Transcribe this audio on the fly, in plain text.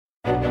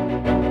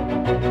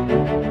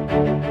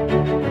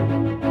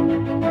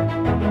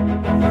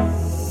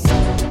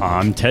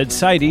I'm Ted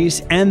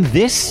Seides, and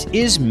this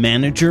is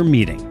Manager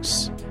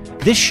Meetings.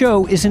 This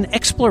show is an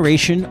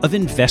exploration of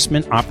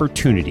investment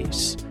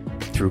opportunities.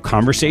 Through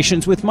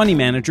conversations with money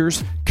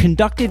managers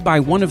conducted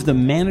by one of the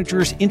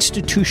manager's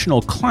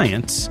institutional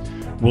clients,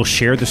 we'll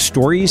share the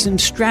stories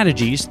and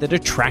strategies that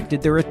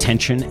attracted their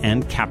attention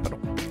and capital.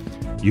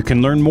 You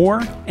can learn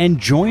more and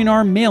join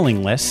our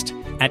mailing list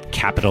at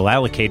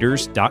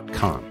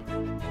capitalallocators.com.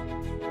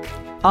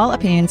 All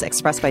opinions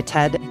expressed by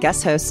Ted,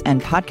 guest hosts,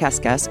 and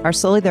podcast guests are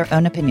solely their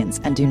own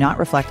opinions and do not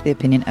reflect the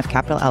opinion of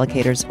Capital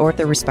Allocators or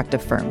their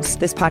respective firms.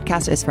 This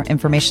podcast is for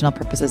informational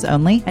purposes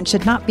only and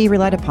should not be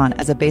relied upon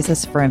as a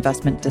basis for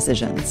investment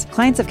decisions.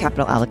 Clients of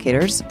Capital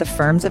Allocators, the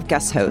firms of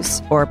guest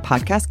hosts, or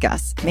podcast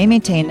guests may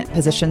maintain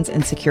positions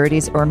in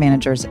securities or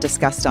managers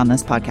discussed on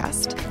this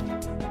podcast.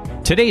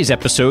 Today's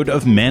episode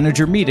of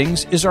Manager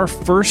Meetings is our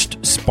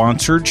first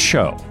sponsored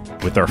show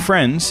with our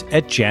friends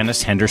at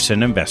Janus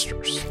Henderson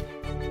Investors.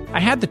 I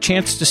had the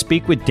chance to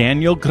speak with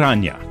Daniel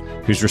Graña,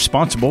 who's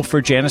responsible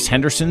for Janus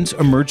Henderson's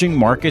emerging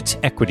markets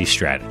equity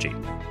strategy.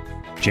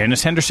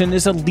 Janus Henderson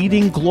is a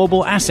leading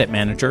global asset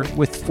manager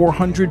with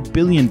 $400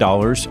 billion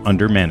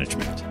under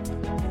management.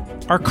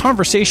 Our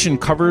conversation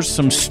covers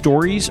some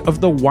stories of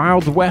the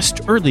Wild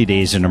West early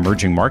days in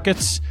emerging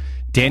markets,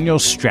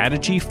 Daniel's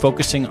strategy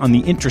focusing on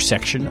the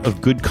intersection of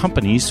good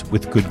companies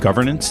with good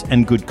governance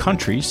and good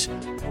countries,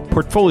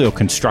 portfolio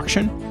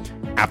construction,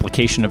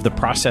 application of the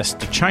process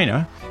to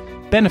China,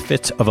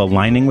 benefits of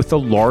aligning with a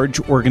large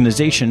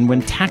organization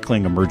when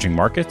tackling emerging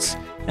markets,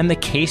 and the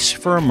case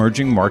for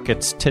emerging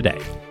markets today.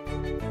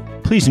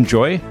 Please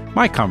enjoy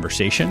my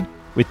conversation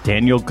with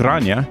Daniel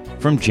Graña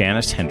from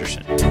Janus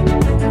Henderson.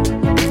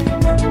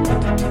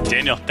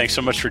 Daniel, thanks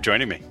so much for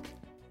joining me.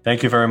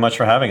 Thank you very much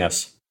for having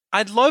us.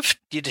 I'd love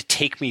you to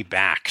take me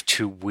back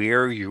to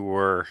where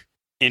your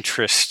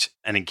interest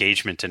and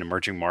engagement in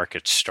emerging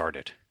markets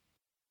started.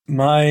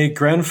 My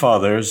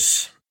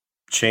grandfather's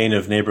chain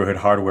of neighborhood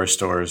hardware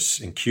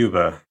stores in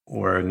Cuba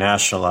were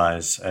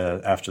nationalized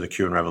after the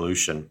Cuban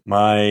Revolution.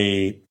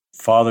 My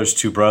father's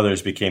two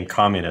brothers became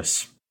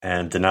communists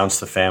and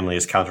denounced the family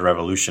as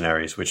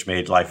counter-revolutionaries, which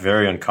made life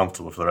very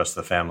uncomfortable for the rest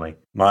of the family.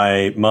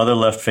 My mother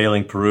left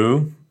failing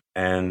Peru,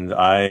 and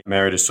I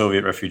married a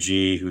Soviet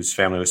refugee whose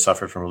family was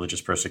suffered from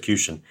religious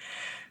persecution.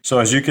 So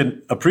as you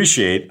can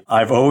appreciate,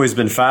 I've always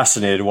been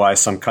fascinated why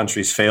some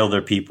countries failed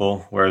their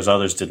people, whereas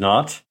others did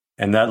not.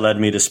 And that led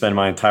me to spend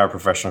my entire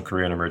professional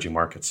career in emerging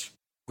markets.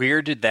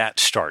 Where did that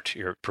start,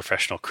 your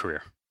professional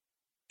career?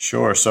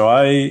 Sure. So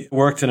I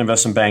worked in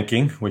investment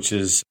banking, which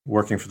is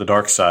working for the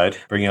dark side,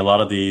 bringing a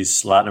lot of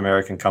these Latin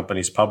American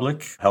companies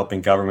public,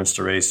 helping governments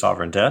to raise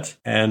sovereign debt.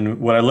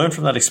 And what I learned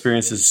from that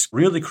experience is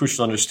really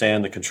crucial to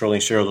understand the controlling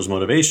shareholders'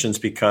 motivations,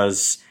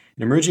 because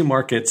in emerging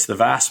markets, the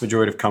vast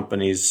majority of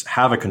companies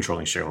have a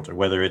controlling shareholder,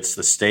 whether it's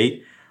the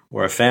state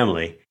or a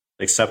family.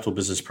 Acceptable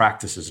business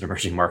practices in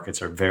emerging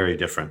markets are very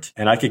different.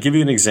 And I could give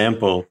you an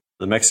example,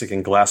 the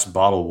Mexican glass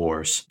bottle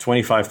wars.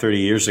 25, 30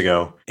 years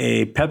ago,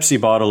 a Pepsi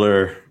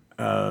bottler,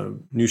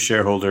 new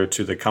shareholder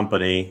to the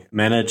company,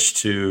 managed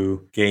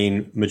to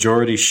gain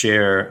majority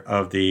share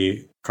of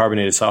the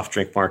carbonated soft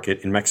drink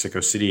market in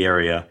Mexico City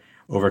area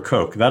over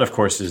Coke. That, of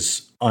course,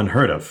 is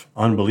unheard of,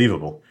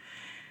 unbelievable.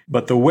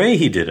 But the way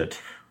he did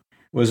it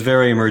was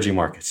very emerging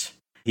markets.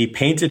 He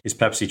painted his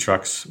Pepsi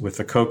trucks with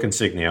the Coke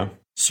insignia,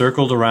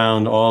 circled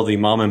around all the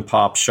mom and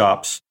pop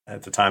shops.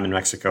 At the time in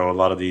Mexico, a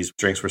lot of these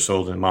drinks were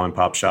sold in mom and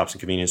pop shops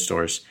and convenience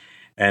stores,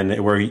 and they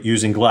were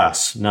using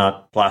glass,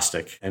 not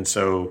plastic. And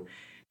so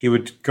he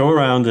would go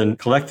around and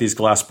collect these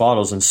glass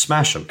bottles and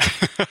smash them.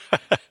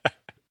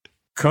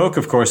 Coke,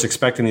 of course,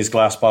 expecting these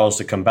glass bottles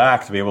to come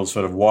back to be able to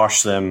sort of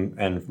wash them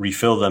and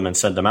refill them and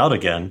send them out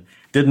again,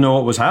 didn't know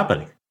what was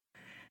happening.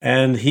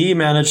 And he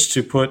managed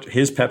to put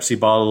his Pepsi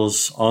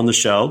bottles on the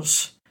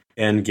shelves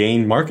and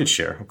gained market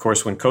share. Of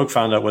course, when Coke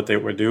found out what they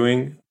were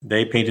doing,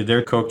 they painted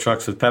their Coke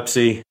trucks with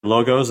Pepsi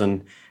logos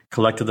and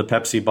collected the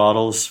Pepsi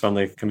bottles from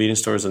the convenience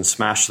stores and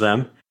smashed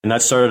them. And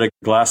that started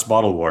a glass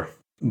bottle war.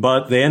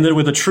 But they ended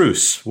with a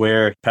truce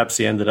where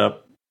Pepsi ended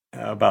up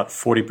about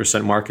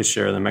 40% market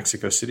share in the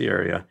Mexico City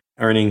area,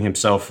 earning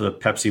himself the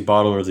Pepsi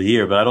Bottler of the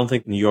Year. But I don't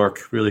think New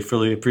York really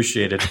fully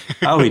appreciated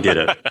how he did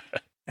it.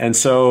 And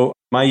so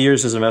my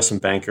years as an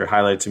investment banker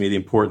highlighted to me the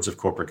importance of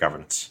corporate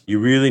governance. You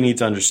really need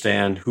to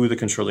understand who the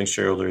controlling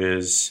shareholder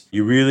is.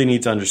 You really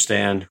need to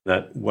understand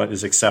that what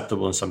is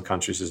acceptable in some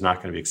countries is not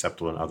going to be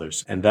acceptable in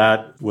others. And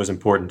that was an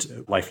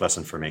important life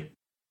lesson for me.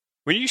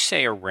 When you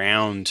say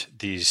around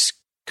these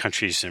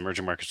countries and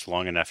emerging markets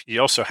long enough,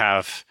 you also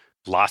have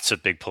lots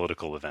of big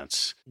political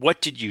events. What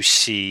did you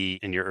see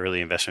in your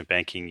early investment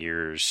banking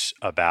years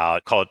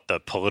about, call it the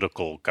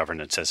political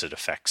governance as it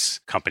affects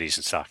companies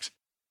and stocks?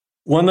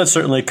 One that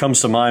certainly comes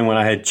to mind when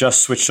I had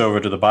just switched over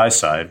to the buy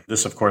side,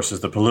 this, of course, is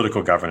the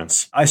political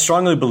governance. I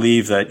strongly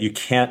believe that you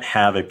can't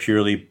have a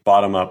purely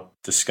bottom-up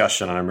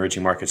discussion on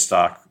emerging market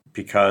stock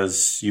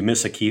because you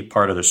miss a key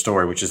part of their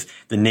story, which is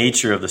the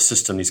nature of the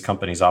system these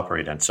companies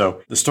operate in.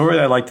 So the story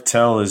I like to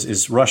tell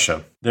is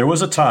Russia. There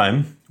was a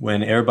time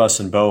when Airbus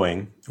and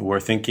Boeing were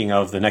thinking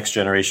of the next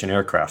generation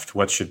aircraft,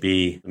 what should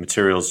be the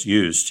materials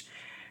used.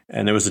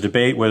 And there was a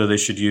debate whether they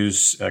should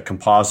use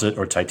composite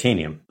or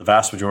titanium. The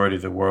vast majority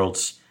of the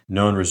world's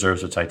known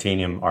reserves of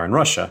titanium are in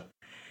Russia.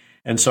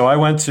 And so I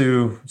went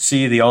to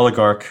see the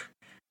oligarch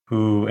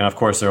who, and of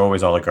course there are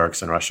always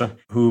oligarchs in Russia,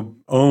 who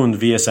owned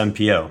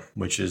VSMPO,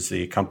 which is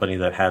the company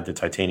that had the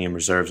titanium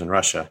reserves in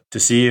Russia, to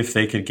see if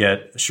they could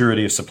get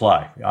surety of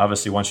supply.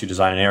 Obviously, once you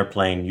design an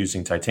airplane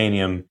using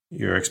titanium,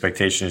 your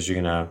expectation is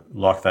you're going to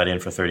lock that in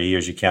for 30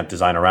 years. You can't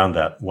design around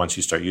that once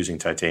you start using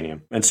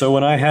titanium. And so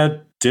when I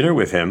had dinner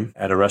with him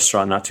at a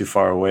restaurant not too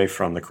far away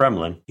from the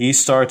Kremlin, he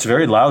starts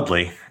very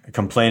loudly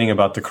complaining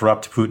about the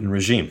corrupt Putin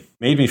regime.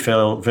 Made me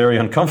feel very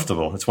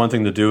uncomfortable. It's one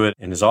thing to do it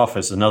in his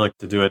office, another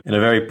to do it in a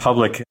very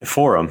public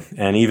forum.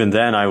 And even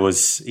then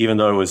even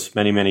though it was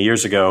many, many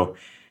years ago,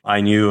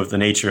 I knew of the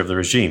nature of the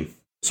regime.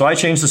 So I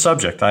changed the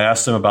subject. I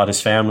asked him about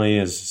his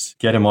family,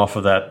 get him off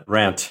of that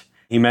rant.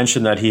 He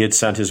mentioned that he had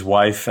sent his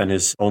wife and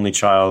his only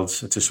child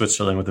to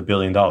Switzerland with $1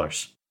 billion.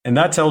 And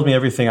that told me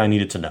everything I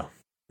needed to know.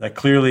 That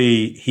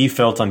clearly he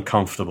felt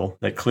uncomfortable,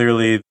 that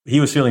clearly he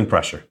was feeling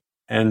pressure.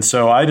 And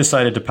so I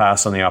decided to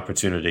pass on the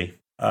opportunity.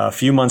 A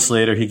few months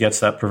later, he gets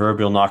that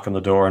proverbial knock on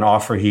the door, an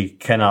offer he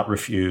cannot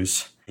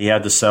refuse. He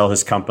had to sell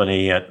his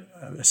company at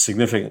a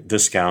significant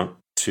discount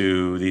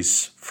to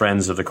these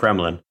friends of the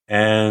Kremlin.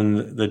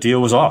 And the deal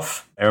was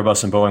off.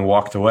 Airbus and Boeing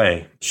walked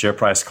away. Share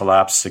price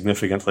collapsed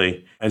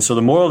significantly. And so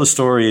the moral of the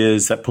story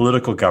is that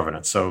political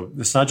governance. So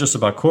it's not just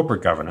about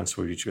corporate governance,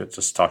 which we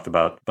just talked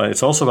about, but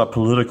it's also about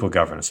political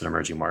governance in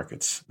emerging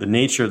markets. The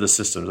nature of the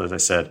systems, as I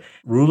said,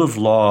 rule of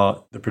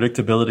law, the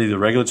predictability, the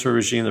regulatory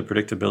regime, the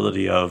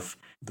predictability of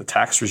the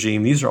tax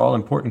regime. These are all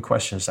important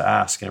questions to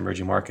ask in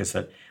emerging markets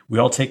that we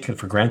all take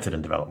for granted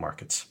in developed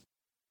markets.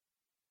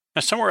 Now,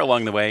 somewhere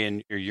along the way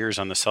in your years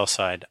on the sell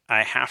side,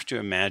 I have to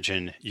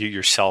imagine you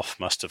yourself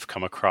must have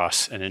come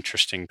across an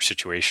interesting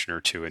situation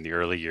or two in the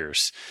early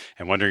years.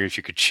 I'm wondering if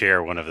you could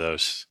share one of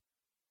those.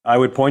 I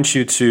would point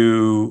you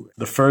to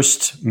the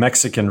first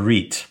Mexican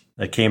REIT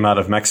that came out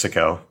of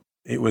Mexico.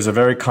 It was a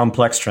very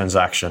complex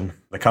transaction.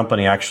 The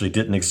company actually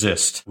didn't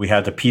exist. We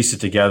had to piece it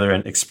together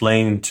and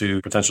explain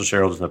to potential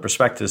shareholders in the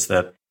prospectus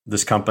that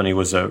this company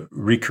was a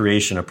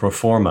recreation, a pro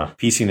forma,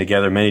 piecing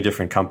together many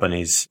different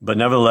companies. But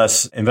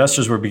nevertheless,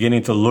 investors were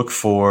beginning to look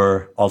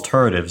for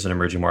alternatives in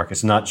emerging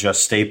markets, not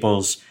just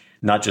staples,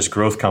 not just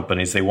growth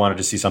companies. They wanted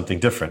to see something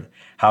different.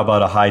 How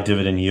about a high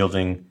dividend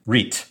yielding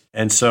REIT?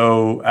 And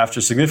so after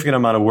a significant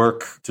amount of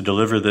work to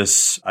deliver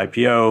this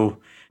IPO,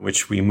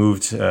 which we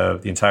moved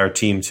the entire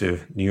team to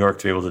New York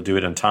to be able to do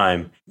it in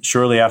time,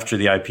 shortly after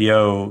the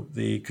IPO,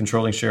 the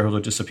controlling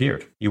shareholder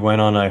disappeared. He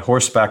went on a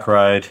horseback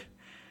ride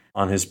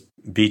on his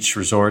beach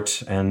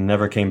resort and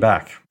never came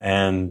back.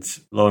 And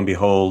lo and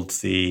behold,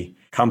 the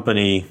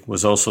company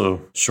was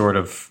also short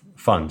of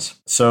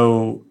funds.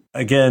 So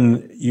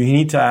again, you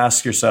need to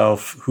ask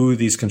yourself who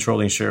these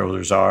controlling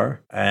shareholders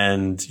are,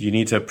 and you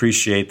need to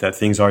appreciate that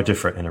things are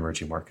different in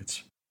emerging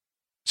markets.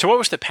 So what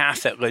was the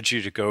path that led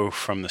you to go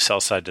from the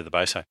sell side to the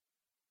buy side?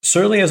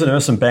 Certainly as an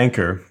investment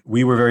banker,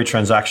 we were very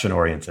transaction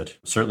oriented.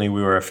 Certainly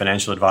we were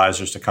financial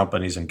advisors to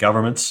companies and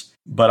governments,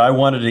 but I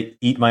wanted to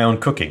eat my own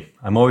cooking.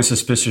 I'm always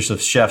suspicious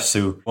of chefs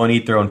who won't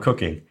eat their own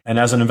cooking. And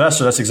as an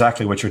investor, that's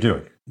exactly what you're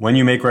doing. When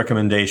you make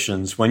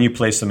recommendations, when you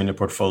place them into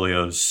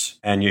portfolios,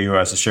 and you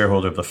as a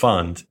shareholder of the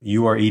fund,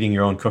 you are eating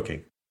your own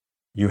cooking.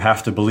 You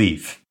have to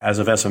believe. As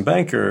an investment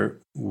banker,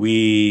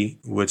 we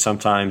would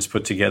sometimes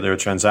put together a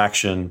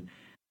transaction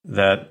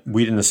that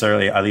we didn't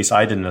necessarily, at least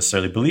I didn't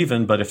necessarily believe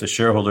in, but if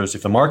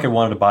the market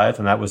wanted to buy it,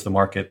 then that was the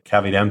market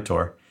caveat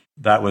emptor.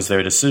 That was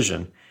their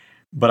decision.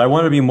 But I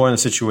wanted to be more in a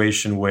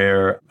situation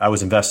where I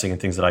was investing in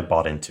things that I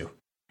bought into,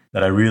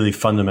 that I really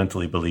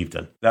fundamentally believed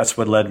in. That's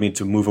what led me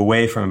to move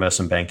away from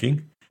investment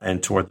banking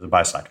and toward the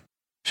buy side.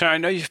 So I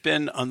know you've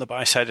been on the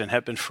buy side and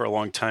have been for a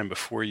long time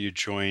before you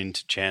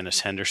joined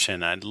Janus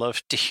Henderson. I'd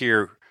love to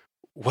hear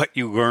what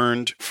you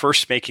learned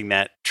first making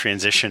that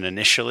transition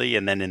initially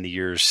and then in the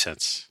years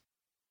since.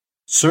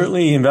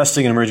 Certainly,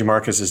 investing in emerging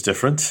markets is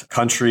different.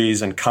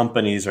 Countries and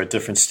companies are at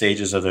different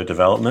stages of their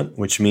development,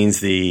 which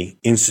means the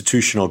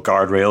institutional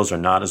guardrails are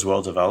not as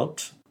well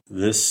developed.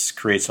 This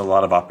creates a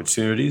lot of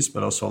opportunities,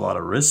 but also a lot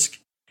of risk.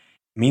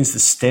 It means the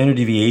standard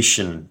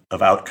deviation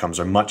of outcomes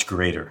are much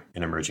greater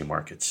in emerging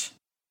markets.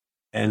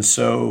 And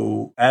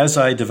so as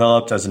I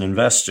developed as an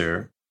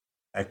investor,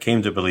 I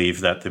came to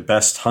believe that the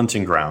best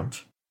hunting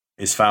ground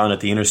is found at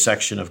the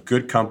intersection of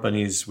good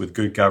companies with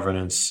good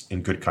governance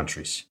in good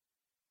countries.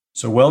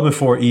 So well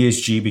before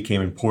ESG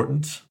became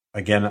important,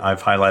 again,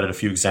 I've highlighted a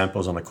few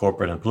examples on the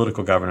corporate and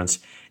political governance,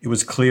 it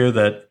was clear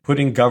that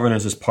putting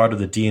governance as part of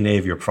the DNA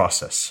of your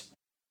process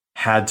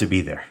had to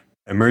be there.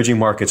 Emerging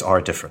markets are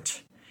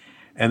different.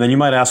 And then you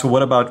might ask, well,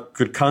 what about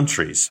good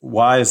countries?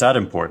 Why is that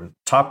important?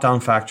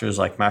 Top-down factors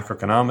like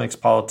macroeconomics,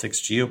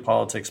 politics,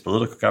 geopolitics,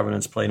 political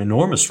governance play an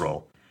enormous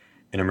role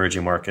in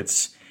emerging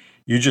markets.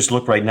 You just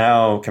look right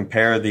now,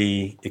 compare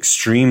the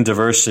extreme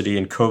diversity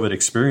in COVID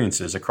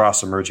experiences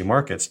across emerging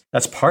markets.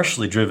 That's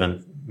partially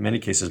driven, in many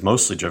cases,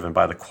 mostly driven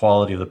by the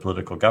quality of the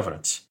political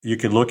governance. You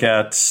could look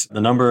at the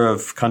number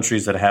of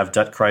countries that have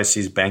debt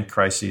crises, bank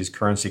crises,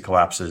 currency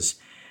collapses.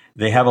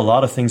 They have a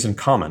lot of things in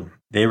common.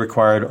 They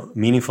required a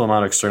meaningful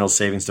amount of external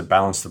savings to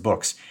balance the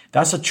books.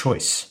 That's a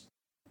choice.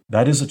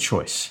 That is a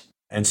choice.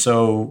 And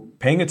so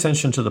paying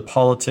attention to the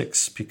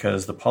politics,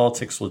 because the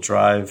politics will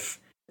drive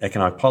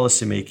economic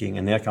policymaking,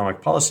 and the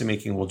economic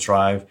policymaking will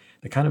drive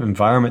the kind of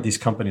environment these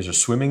companies are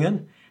swimming in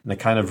and the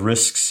kind of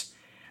risks.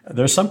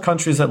 There are some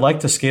countries that like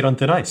to skate on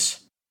thin ice,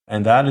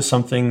 and that is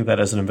something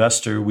that as an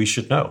investor we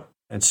should know.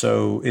 And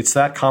so it's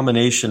that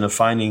combination of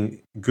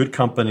finding good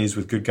companies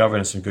with good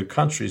governance in good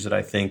countries that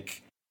I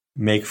think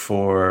make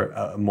for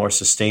a more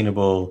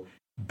sustainable,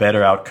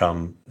 better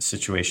outcome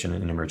situation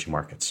in emerging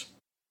markets.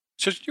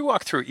 So could you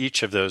walk through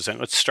each of those? And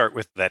let's start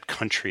with that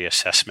country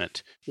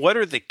assessment. What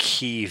are the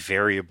key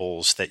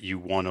variables that you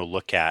want to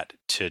look at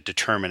to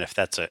determine if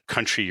that's a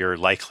country you're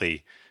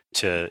likely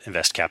to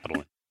invest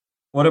capital in?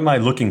 What am I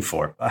looking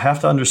for? I have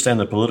to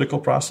understand the political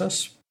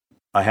process.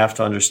 I have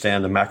to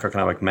understand the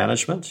macroeconomic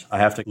management. I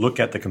have to look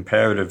at the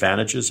comparative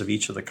advantages of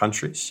each of the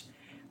countries.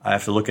 I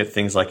have to look at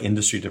things like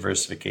industry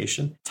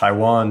diversification.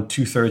 Taiwan,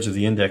 2/3 of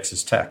the index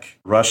is tech.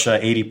 Russia,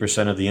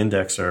 80% of the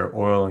index are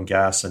oil and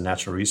gas and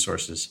natural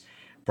resources.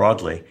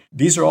 Broadly,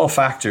 these are all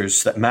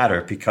factors that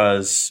matter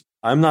because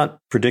I'm not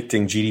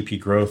predicting GDP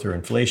growth or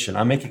inflation.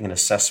 I'm making an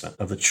assessment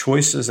of the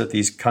choices that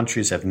these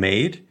countries have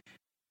made.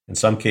 In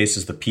some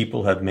cases, the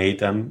people have made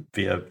them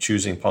via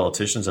choosing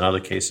politicians. In other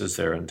cases,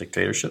 they're in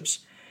dictatorships.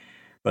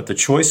 But the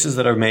choices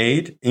that are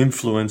made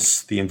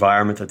influence the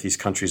environment that these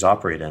countries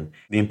operate in.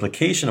 The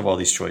implication of all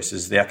these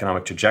choices, the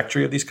economic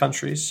trajectory of these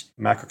countries,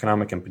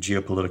 macroeconomic and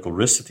geopolitical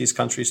risks that these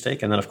countries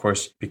take. And then, of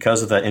course,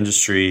 because of that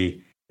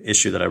industry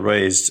issue that I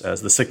raised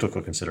as the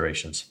cyclical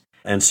considerations.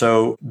 And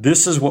so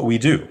this is what we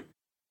do.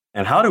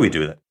 And how do we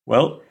do that?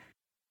 Well,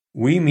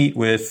 we meet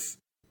with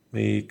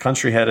the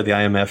country head of the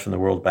IMF and the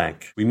World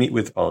Bank. We meet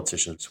with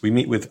politicians. We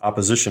meet with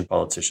opposition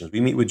politicians. We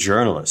meet with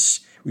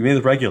journalists. We meet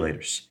with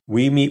regulators.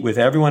 We meet with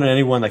everyone and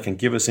anyone that can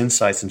give us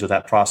insights into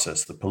that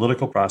process, the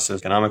political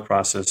process, economic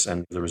process,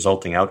 and the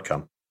resulting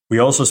outcome. We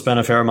also spend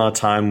a fair amount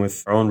of time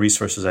with our own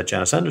resources at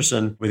Janus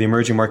Henderson with the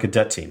emerging market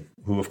debt team,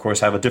 who, of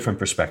course, have a different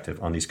perspective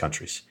on these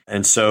countries.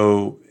 And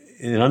so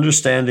an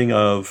understanding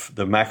of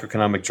the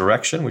macroeconomic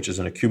direction, which is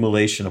an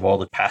accumulation of all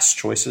the past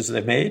choices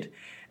they've made,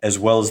 as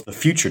well as the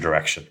future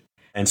direction.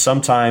 And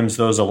sometimes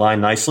those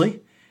align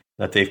nicely,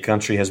 that the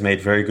country has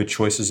made very good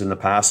choices in the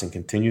past and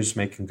continues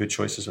making good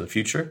choices in the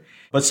future.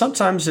 But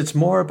sometimes it's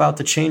more about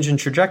the change in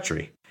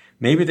trajectory.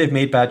 Maybe they've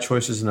made bad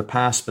choices in the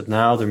past, but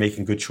now they're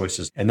making good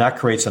choices, and that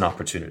creates an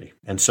opportunity.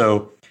 And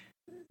so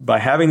by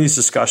having these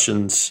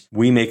discussions,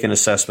 we make an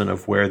assessment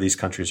of where these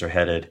countries are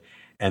headed,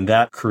 and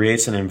that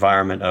creates an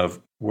environment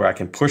of where I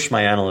can push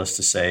my analysts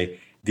to say,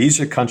 these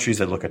are countries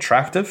that look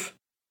attractive,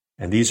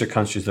 and these are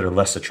countries that are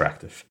less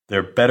attractive.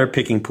 They're better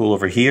picking pool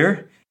over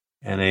here,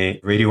 and a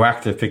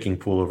radioactive picking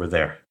pool over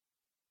there.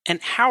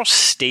 And how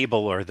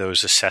stable are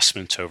those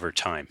assessments over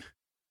time?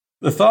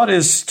 The thought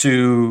is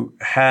to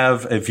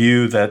have a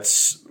view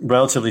that's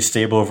relatively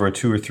stable over a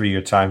 2 or 3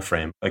 year time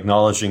frame,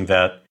 acknowledging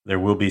that there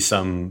will be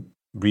some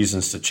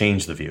reasons to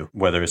change the view,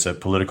 whether it's a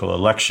political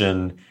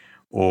election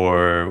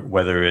or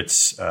whether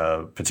it's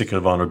a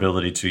particular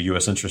vulnerability to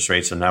U.S. interest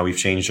rates. And now we've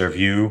changed our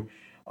view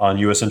on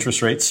U.S.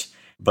 interest rates.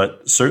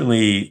 But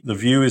certainly the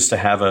view is to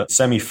have a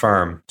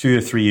semi-firm 2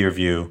 to 3 year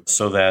view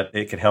so that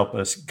it could help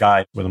us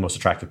guide where the most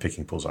attractive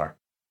picking pools are.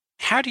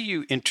 How do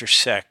you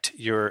intersect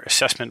your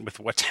assessment with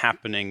what's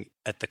happening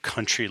at the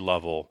country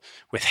level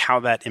with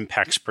how that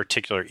impacts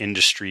particular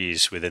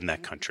industries within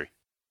that country?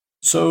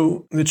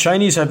 So the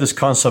Chinese have this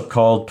concept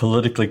called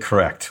politically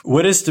correct.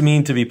 What is to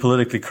mean to be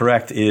politically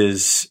correct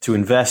is to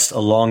invest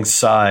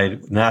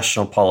alongside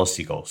national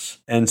policy goals.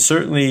 And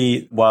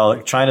certainly,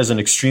 while China is an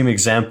extreme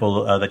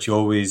example that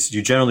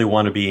you generally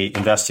want to be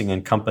investing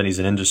in companies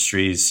and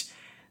industries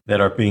that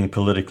are being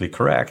politically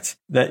correct,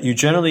 that you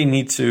generally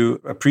need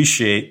to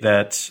appreciate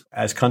that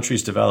as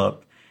countries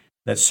develop,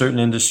 that certain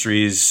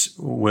industries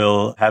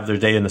will have their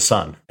day in the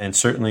sun. And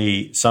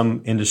certainly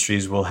some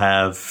industries will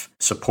have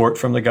support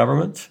from the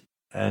government,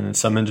 and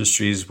some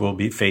industries will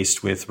be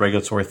faced with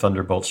regulatory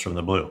thunderbolts from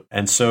the blue.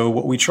 And so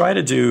what we try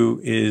to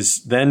do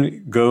is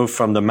then go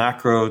from the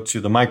macro to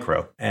the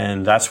micro.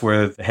 And that's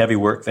where the heavy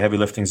work, the heavy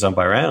lifting is done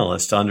by our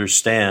analysts to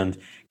understand,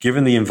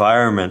 given the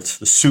environment,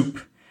 the soup,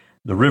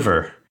 the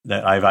river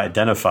that I've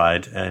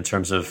identified in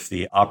terms of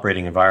the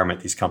operating environment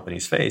these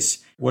companies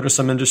face, what are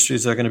some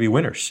industries that are going to be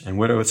winners? And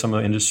what are some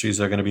of the industries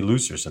that are going to be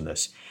losers in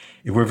this?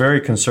 If we're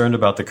very concerned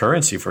about the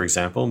currency, for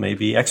example,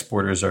 maybe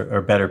exporters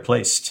are better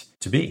placed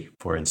to be,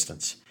 for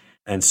instance.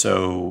 And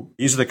so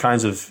these are the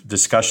kinds of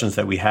discussions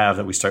that we have,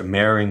 that we start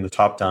marrying the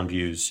top-down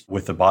views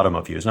with the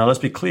bottom-up views. Now, let's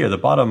be clear, the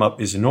bottom-up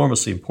is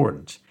enormously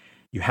important.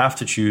 You have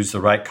to choose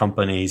the right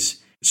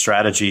companies,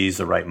 strategies,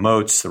 the right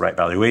moats, the right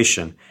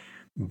valuation.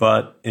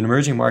 But in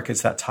emerging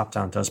markets, that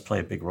top-down does play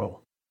a big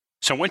role.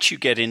 So once you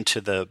get into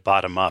the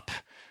bottom up,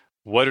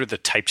 what are the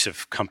types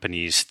of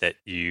companies that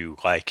you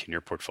like in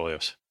your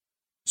portfolios?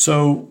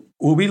 So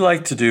what we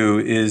like to do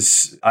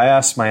is I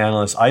ask my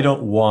analysts, I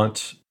don't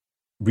want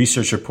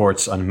research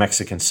reports on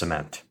Mexican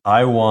cement.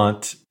 I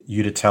want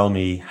you to tell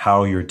me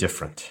how you're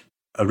different.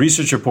 A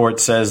research report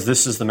says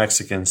this is the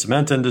Mexican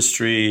cement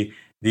industry.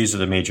 These are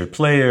the major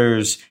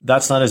players.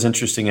 That's not as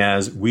interesting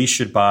as we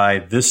should buy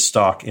this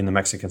stock in the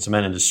Mexican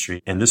cement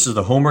industry. And this is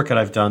the homework that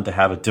I've done to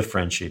have a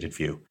differentiated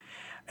view.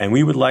 And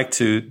we would like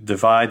to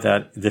divide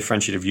that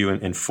differentiated view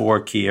in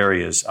four key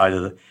areas.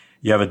 Either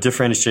you have a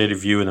differentiated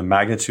view in the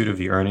magnitude of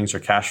the earnings or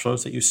cash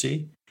flows that you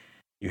see.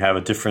 You have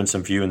a difference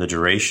in view in the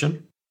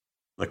duration,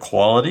 the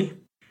quality,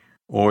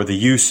 or the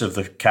use of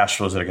the cash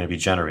flows that are going to be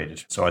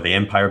generated. So are they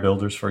empire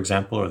builders, for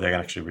example, or are they going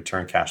to actually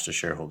return cash to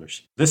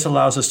shareholders? This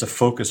allows us to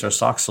focus our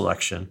stock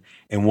selection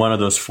in one of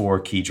those four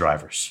key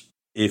drivers.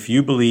 If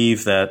you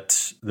believe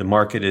that the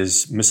market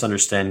is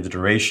misunderstanding the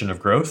duration of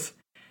growth,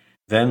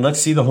 then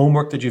let's see the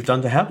homework that you've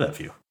done to have that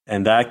view.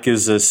 And that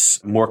gives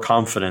us more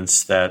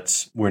confidence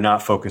that we're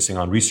not focusing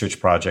on research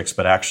projects,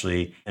 but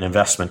actually an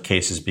investment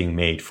case is being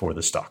made for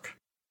the stock.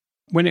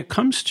 When it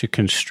comes to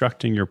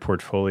constructing your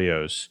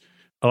portfolios,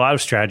 a lot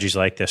of strategies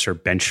like this are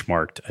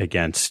benchmarked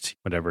against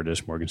whatever it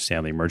is, Morgan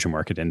Stanley Emerging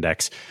Market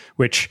Index,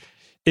 which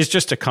is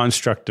just a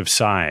construct of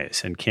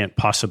size and can't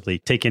possibly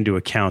take into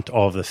account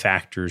all of the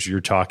factors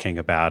you're talking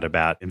about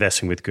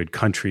investing with good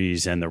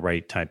countries and the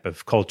right type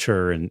of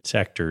culture and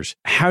sectors.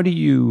 How do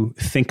you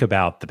think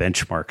about the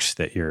benchmarks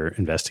that you're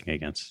investing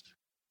against?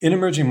 In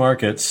emerging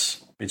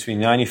markets, between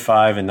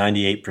 95 and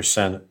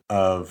 98%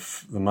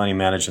 of the money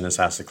managed in this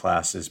asset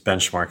class is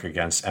benchmarked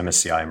against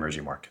MSCI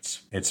emerging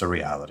markets. It's a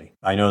reality.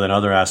 I know that in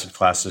other asset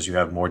classes, you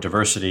have more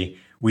diversity.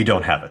 We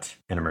don't have it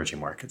in emerging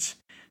markets.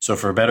 So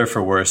for better,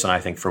 for worse, and I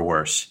think for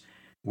worse,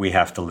 we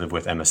have to live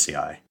with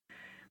MSCI.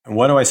 And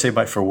what do I say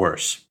by for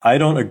worse? I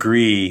don't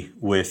agree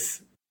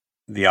with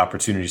the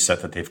opportunity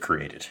set that they've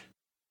created.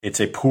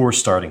 It's a poor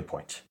starting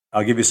point.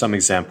 I'll give you some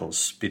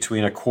examples.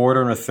 Between a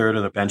quarter and a third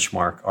of the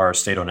benchmark are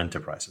state-owned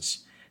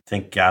enterprises.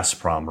 Think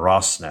Gazprom,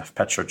 Rosneft,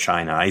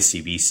 PetroChina,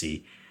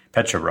 ICBC,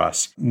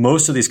 Petrobras.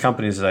 Most of these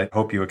companies, as I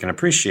hope you can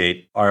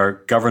appreciate,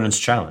 are governance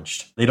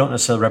challenged. They don't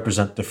necessarily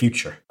represent the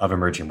future of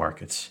emerging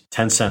markets.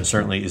 Tencent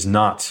certainly is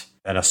not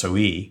an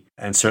SOE,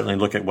 and certainly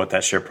look at what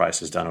that share price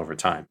has done over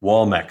time.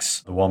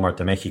 Walmex, the Walmart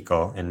de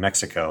Mexico in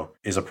Mexico,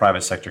 is a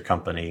private sector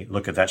company.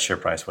 Look at that share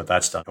price, what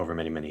that's done over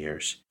many, many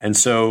years. And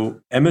so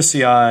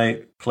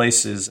MSCI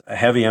places a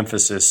heavy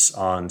emphasis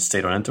on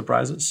state-owned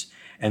enterprises,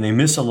 and they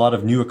miss a lot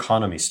of new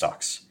economy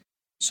stocks.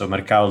 So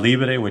Mercado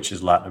Libre, which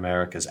is Latin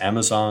America's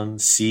Amazon,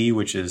 Sea,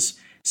 which is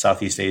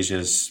Southeast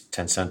Asia's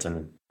Tencent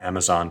and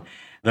Amazon,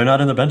 they're not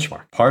in the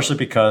benchmark, partially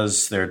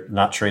because they're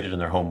not traded in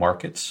their home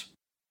markets.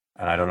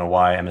 And I don't know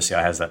why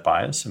MSCI has that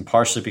bias, and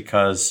partially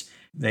because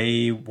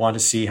they want to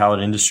see how an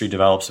industry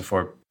develops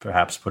before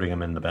perhaps putting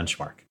them in the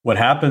benchmark. What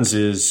happens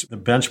is the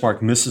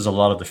benchmark misses a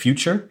lot of the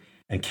future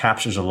and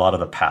captures a lot of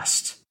the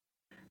past.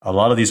 A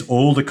lot of these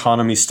old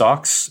economy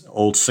stocks,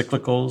 old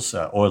cyclicals,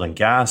 oil and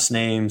gas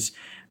names,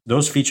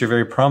 those feature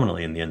very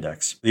prominently in the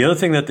index. The other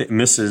thing that it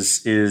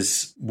misses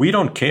is we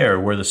don't care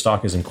where the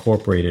stock is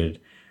incorporated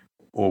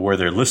or where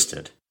they're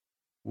listed.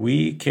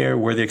 We care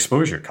where the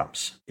exposure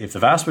comes. If the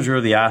vast majority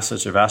of the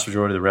assets or vast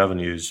majority of the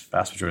revenues,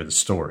 vast majority of the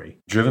story,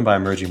 driven by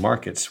emerging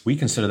markets, we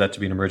consider that to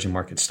be an emerging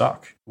market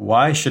stock.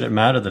 Why should it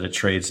matter that it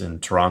trades in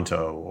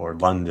Toronto or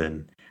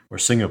London or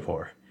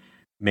Singapore?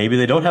 Maybe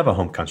they don't have a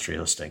home country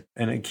listing.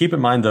 And keep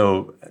in mind,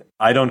 though,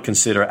 I don't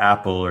consider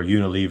Apple or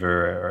Unilever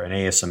or an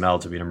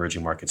ASML to be an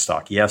emerging market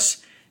stock.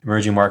 Yes,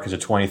 emerging markets are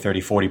 20, 30,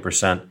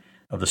 40%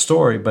 of the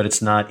story, but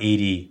it's not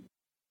 80,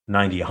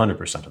 90,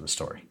 100% of the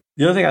story.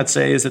 The other thing I'd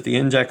say is that the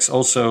index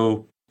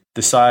also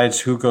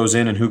decides who goes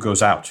in and who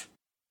goes out.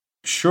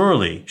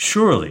 Surely,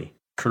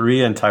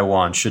 Korea and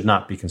Taiwan should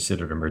not be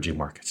considered emerging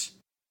markets.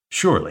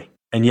 Surely.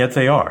 And yet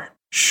they are.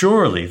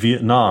 Surely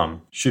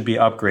Vietnam should be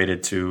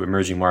upgraded to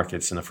emerging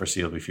markets in the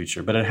foreseeable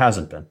future, but it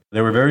hasn't been.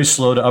 They were very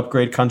slow to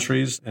upgrade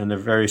countries, and they're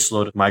very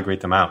slow to migrate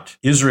them out.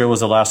 Israel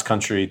was the last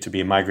country to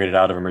be migrated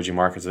out of emerging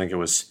markets. I think it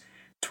was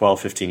 12,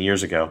 15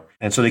 years ago.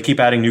 And so they keep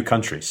adding new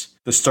countries.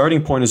 The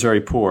starting point is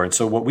very poor. And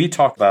so what we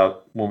talk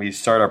about when we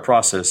start our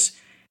process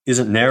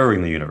isn't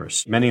narrowing the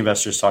universe. Many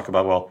investors talk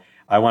about, well,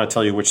 I want to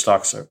tell you which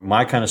stocks are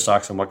my kind of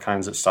stocks and what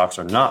kinds of stocks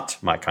are not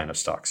my kind of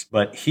stocks.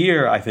 But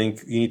here, I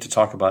think you need to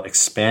talk about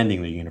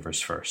expanding the universe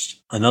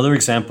first. Another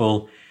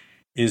example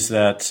is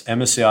that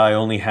MSCI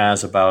only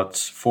has about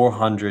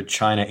 400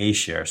 China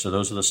A-share. So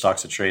those are the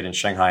stocks that trade in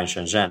Shanghai and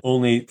Shenzhen.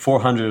 Only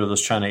 400 of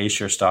those China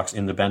A-share stocks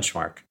in the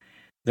benchmark.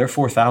 They're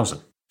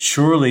 4,000.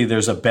 Surely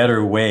there's a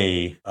better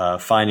way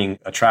of finding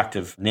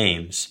attractive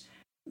names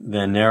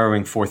than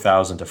narrowing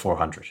 4,000 to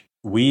 400.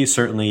 We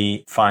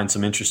certainly find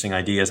some interesting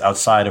ideas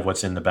outside of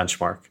what's in the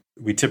benchmark.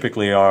 We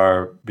typically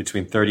are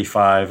between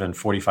 35 and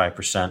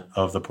 45%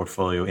 of the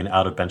portfolio in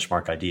out of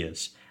benchmark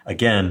ideas.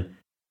 Again,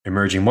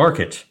 emerging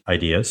market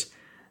ideas,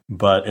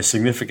 but a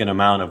significant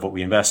amount of what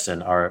we invest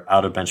in are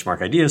out of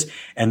benchmark ideas.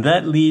 And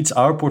that leads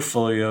our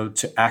portfolio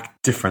to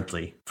act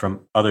differently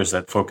from others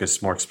that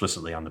focus more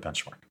explicitly on the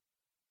benchmark.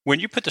 When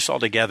you put this all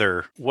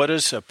together, what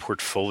does a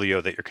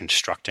portfolio that you're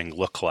constructing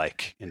look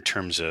like in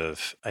terms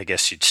of, I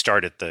guess you'd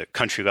start at the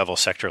country level,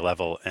 sector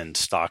level, and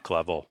stock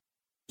level?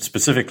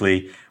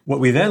 Specifically, what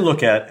we then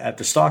look at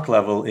the stock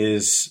level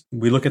is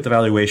we look at the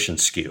valuation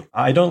skew.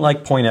 I don't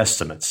like point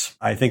estimates.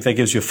 I think that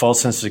gives you a false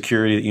sense of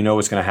security that you know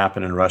what's going to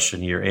happen in Russia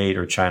in year 8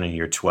 or China in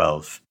year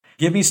 12.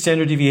 Give me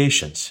standard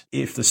deviations.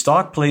 If the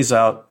stock plays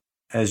out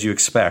as you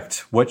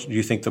expect, what do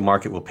you think the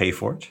market will pay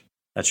for it?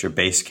 That's your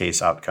base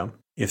case outcome.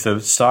 If the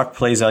stock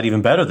plays out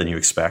even better than you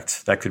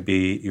expect, that could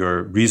be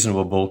your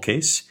reasonable bull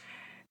case.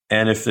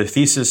 And if the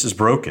thesis is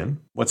broken,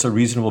 what's a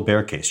reasonable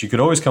bear case? You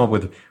could always come up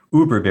with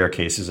uber bear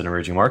cases in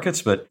emerging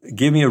markets, but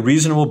give me a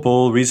reasonable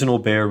bull, reasonable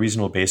bear,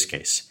 reasonable base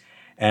case.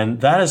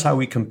 And that is how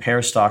we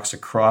compare stocks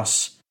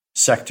across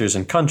sectors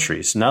and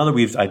countries. Now that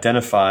we've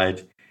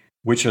identified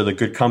which are the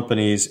good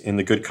companies in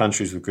the good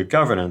countries with good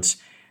governance,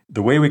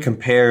 the way we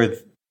compare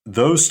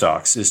those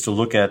stocks is to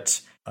look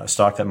at a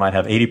stock that might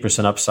have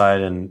 80%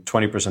 upside and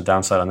 20%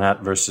 downside on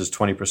that versus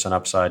 20%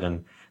 upside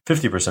and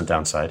 50%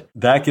 downside.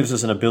 That gives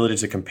us an ability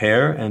to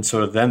compare and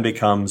sort of then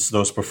becomes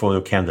those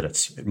portfolio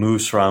candidates. It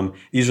moves from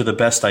these are the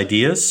best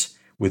ideas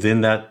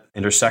within that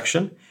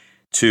intersection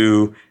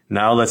to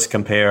now let's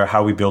compare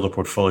how we build a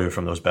portfolio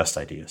from those best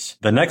ideas.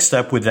 The next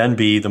step would then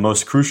be the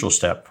most crucial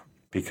step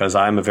because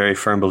I'm a very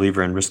firm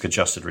believer in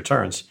risk-adjusted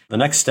returns. The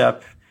next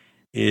step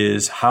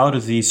is how do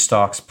these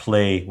stocks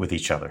play with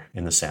each other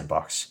in the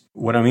sandbox?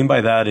 What I mean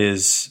by that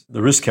is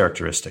the risk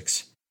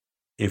characteristics.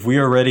 If we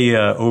are already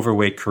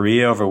overweight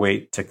Korea,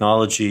 overweight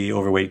technology,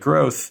 overweight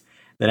growth,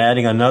 then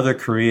adding another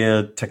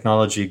Korea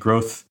technology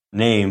growth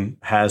name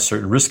has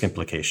certain risk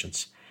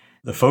implications.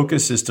 The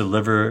focus is to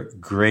deliver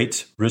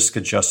great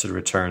risk-adjusted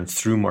returns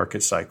through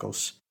market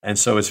cycles. And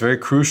so it's very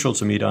crucial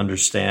to me to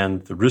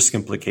understand the risk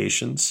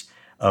implications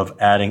of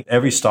adding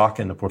every stock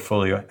in the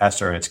portfolio has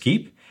to earn its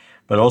keep,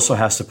 but also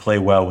has to play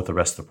well with the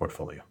rest of the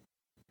portfolio.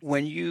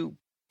 When you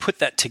put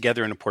that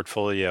together in a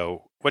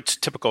portfolio, what's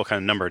typical kind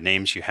of number of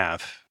names you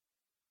have?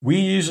 We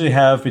usually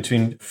have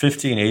between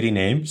 50 and 80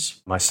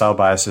 names. My style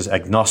bias is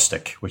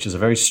agnostic, which is a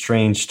very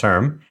strange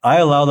term. I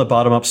allow the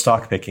bottom-up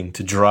stock picking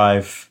to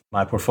drive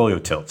my portfolio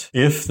tilt.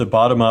 If the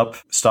bottom-up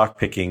stock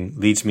picking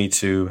leads me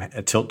to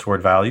a tilt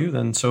toward value,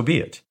 then so be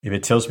it. If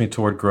it tilts me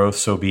toward growth,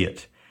 so be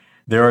it.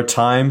 There are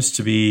times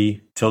to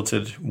be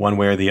tilted one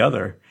way or the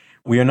other.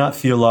 We are not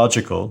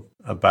theological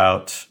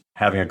about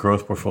having a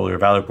growth portfolio or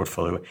value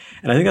portfolio.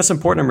 And I think that's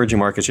important in emerging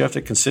markets. You have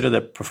to consider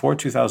that before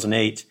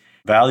 2008,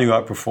 value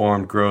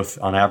outperformed growth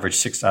on average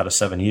 6 out of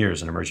 7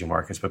 years in emerging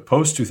markets. But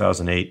post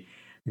 2008,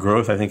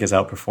 growth, I think, has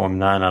outperformed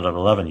 9 out of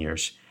 11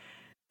 years.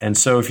 And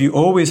so if you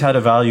always had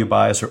a value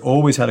bias or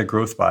always had a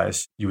growth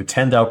bias, you would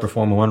tend to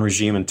outperform in one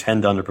regime and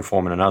tend to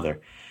underperform in another.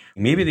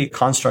 Maybe the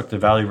construct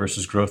of value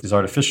versus growth is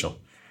artificial.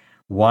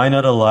 Why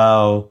not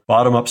allow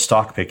bottom-up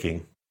stock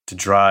picking to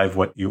drive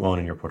what you own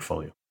in your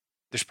portfolio?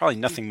 There's probably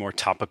nothing more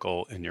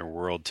topical in your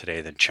world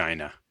today than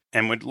China.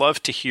 And would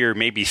love to hear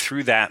maybe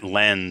through that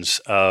lens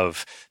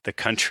of the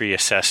country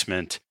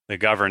assessment, the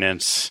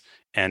governance,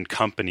 and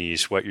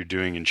companies, what you're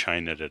doing in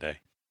China today.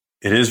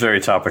 It is very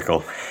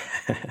topical.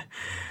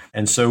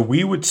 And so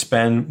we would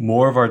spend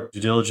more of our due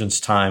diligence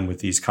time with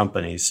these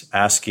companies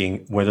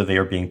asking whether they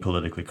are being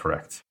politically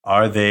correct.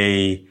 Are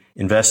they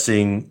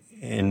investing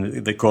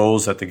in the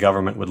goals that the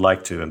government would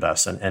like to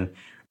invest in? And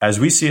as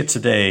we see it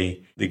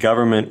today, the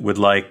government would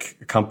like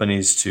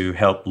companies to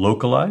help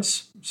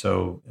localize.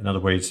 So in other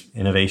words,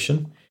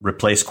 innovation,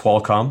 replace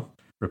Qualcomm,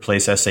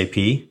 replace SAP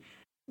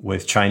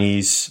with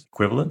Chinese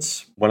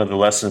equivalents. One of the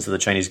lessons that the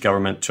Chinese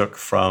government took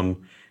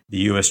from the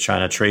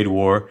US-China trade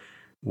war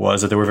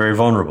was that they were very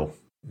vulnerable.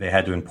 They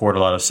had to import a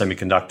lot of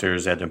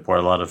semiconductors. They had to import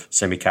a lot of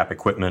semi-cap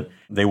equipment.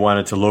 They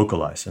wanted to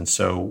localize. And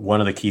so one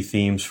of the key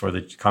themes for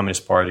the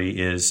Communist Party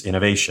is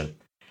innovation.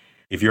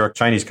 If you're a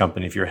Chinese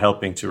company, if you're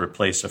helping to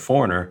replace a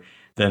foreigner,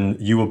 then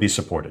you will be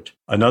supported.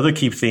 Another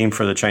key theme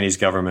for the Chinese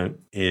government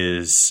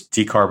is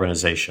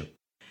decarbonization.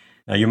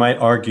 Now, you might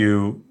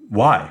argue,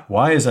 why?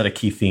 Why is that a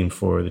key theme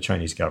for the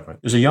Chinese government?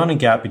 There's a yawning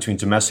gap between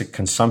domestic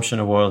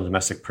consumption of oil and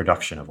domestic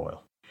production of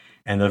oil.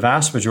 And the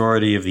vast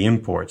majority of the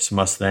imports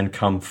must then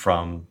come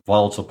from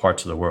volatile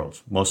parts of the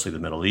world, mostly the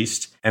Middle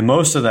East. And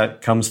most of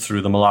that comes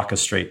through the Malacca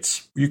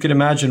Straits. You could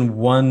imagine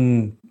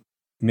one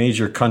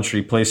major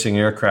country placing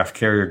an aircraft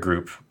carrier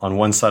group on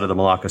one side of the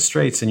Malacca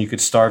Straits, and you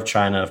could starve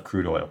China of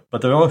crude oil.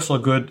 But there are also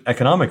good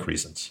economic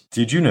reasons.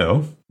 Did you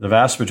know the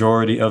vast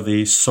majority of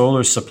the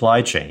solar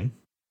supply chain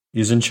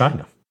is in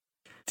China?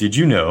 Did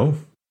you know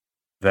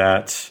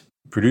that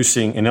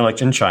producing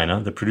in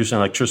China, the producing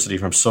electricity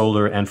from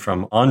solar and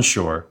from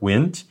onshore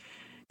wind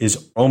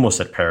is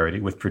almost at parity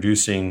with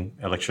producing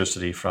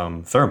electricity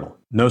from thermal?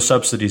 No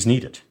subsidies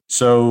needed.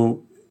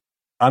 So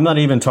I'm not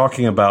even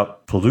talking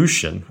about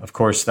pollution. Of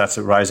course, that's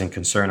a rising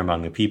concern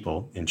among the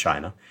people in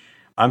China.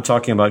 I'm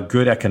talking about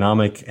good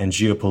economic and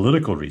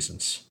geopolitical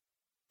reasons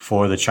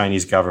for the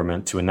Chinese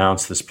government to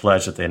announce this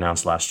pledge that they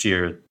announced last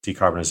year,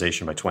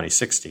 decarbonization by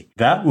 2060.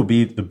 That will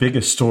be the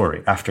biggest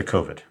story after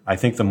COVID. I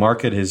think the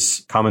market,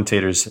 his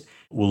commentators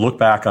will look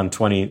back on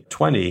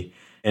 2020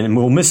 and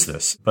we'll miss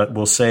this, but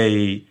we'll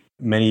say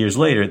many years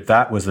later,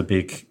 that was the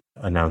big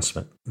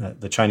announcement.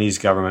 The Chinese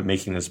government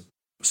making this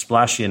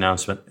splashy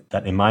announcement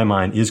that in my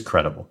mind is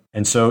credible.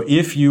 And so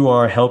if you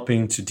are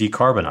helping to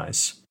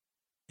decarbonize,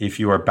 if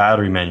you are a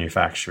battery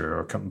manufacturer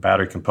or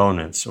battery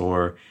components,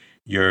 or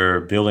you're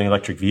building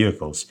electric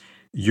vehicles,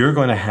 you're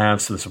going to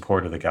have the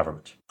support of the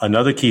government.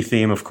 Another key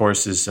theme, of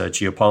course, is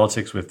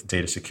geopolitics with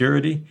data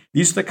security.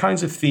 These are the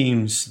kinds of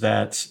themes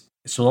that,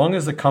 so long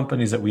as the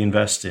companies that we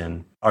invest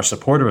in are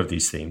supportive of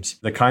these themes,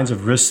 the kinds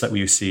of risks that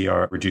we see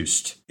are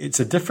reduced. It's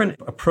a different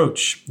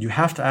approach. You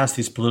have to ask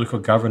these political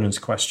governance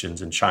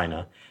questions in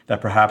China that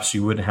perhaps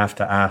you wouldn't have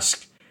to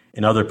ask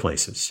in other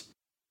places.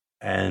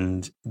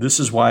 And this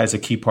is why it's a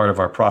key part of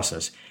our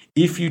process.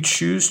 If you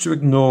choose to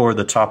ignore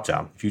the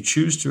top-down, if you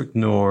choose to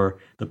ignore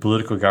the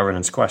political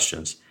governance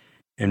questions,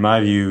 in my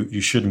view, you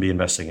shouldn't be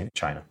investing in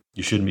China.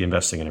 You shouldn't be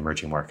investing in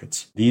emerging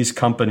markets. These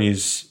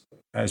companies,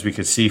 as we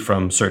could see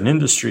from certain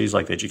industries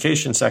like the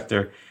education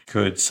sector,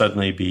 could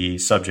suddenly be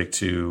subject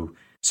to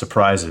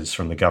surprises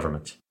from the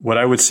government. What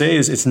I would say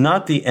is it's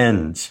not the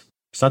end.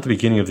 It's not the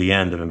beginning of the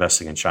end of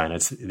investing in China.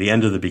 It's the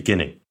end of the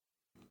beginning.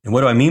 And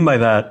what do I mean by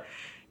that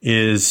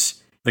is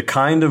the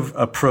kind of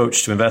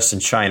approach to invest in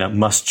China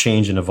must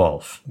change and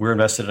evolve. We're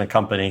invested in a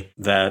company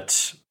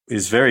that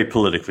is very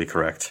politically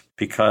correct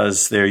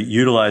because they're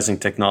utilizing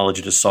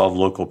technology to solve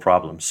local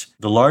problems.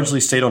 The largely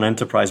state-owned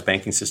enterprise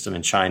banking system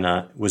in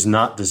China was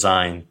not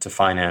designed to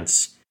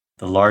finance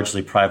the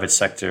largely private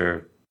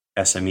sector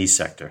SME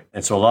sector.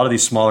 And so a lot of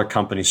these smaller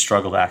companies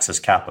struggle to access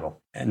capital.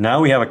 And now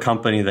we have a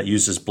company that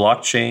uses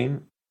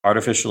blockchain,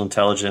 artificial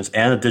intelligence,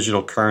 and a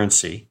digital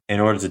currency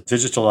in order to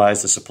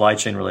digitalize the supply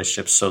chain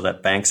relationships so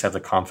that banks have the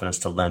confidence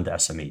to lend to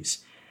SMEs.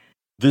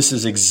 This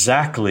is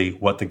exactly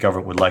what the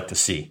government would like to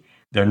see.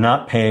 They're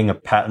not paying a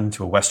patent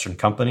to a Western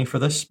company for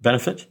this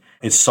benefit.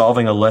 It's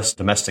solving a less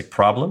domestic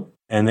problem,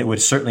 and it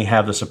would certainly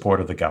have the support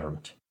of the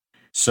government.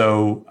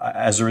 So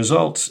as a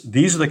result,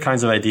 these are the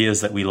kinds of ideas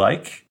that we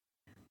like.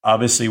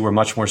 Obviously, we're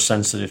much more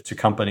sensitive to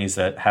companies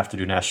that have to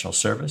do national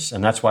service.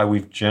 And that's why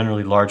we've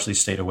generally largely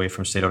stayed away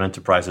from state-owned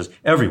enterprises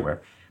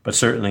everywhere, but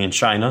certainly in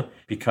China,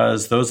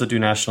 because those that do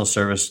national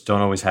service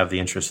don't always have the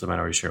interests of the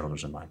minority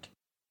shareholders in mind.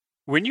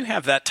 When you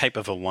have that type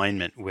of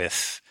alignment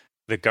with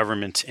the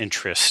government's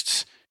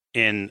interests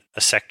in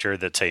a sector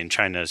that, say, in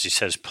China, as you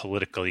said, is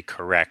politically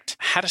correct,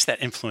 how does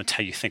that influence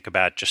how you think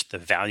about just the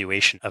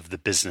valuation of the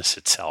business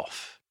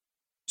itself?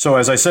 So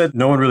as I said,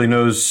 no one really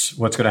knows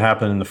what's going to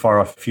happen in the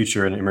far-off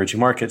future in emerging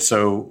markets.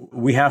 So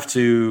we have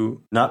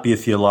to not be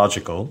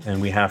theological,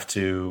 and we have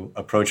to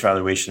approach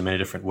valuation in many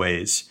different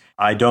ways.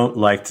 I don't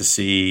like to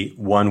see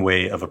one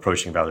way of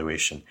approaching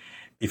valuation.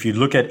 If you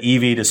look at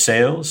EV to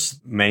sales,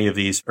 many of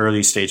these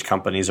early stage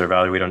companies are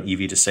evaluated on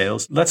EV to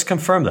sales. Let's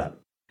confirm that.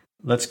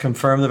 Let's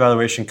confirm the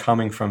valuation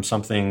coming from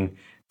something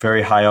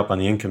very high up on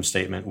the income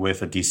statement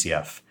with a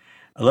DCF.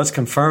 Let's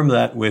confirm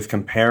that with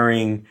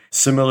comparing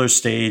similar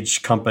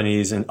stage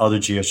companies in other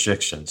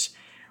jurisdictions.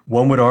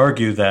 One would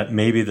argue that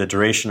maybe the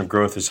duration of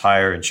growth is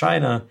higher in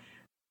China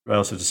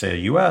relative to, say,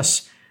 the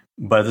US,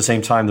 but at the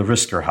same time, the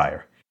risks are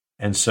higher.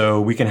 And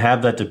so we can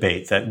have that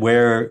debate that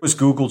where was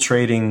Google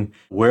trading,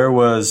 where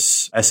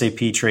was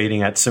SAP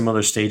trading at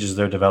similar stages of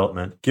their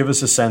development? Give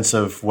us a sense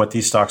of what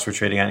these stocks were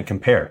trading at and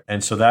compare.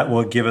 And so that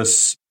will give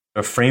us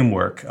a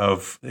framework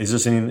of, is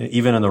this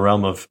even in the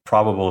realm of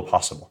probable or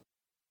possible?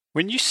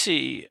 When you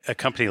see a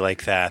company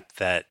like that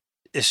that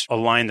is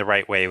aligned the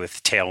right way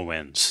with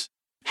tailwinds,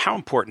 how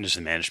important is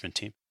the management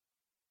team?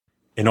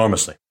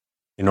 Enormously.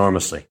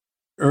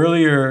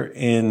 Earlier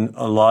in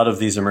a lot of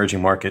these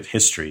emerging market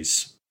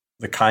histories,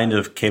 the kind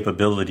of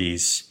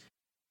capabilities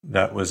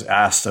that was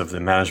asked of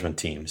the management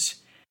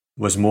teams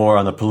was more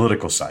on the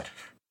political side,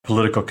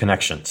 political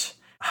connections.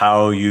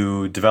 How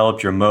you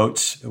developed your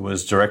moat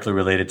was directly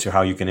related to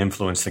how you can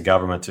influence the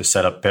government to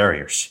set up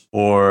barriers,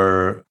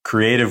 or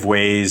creative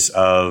ways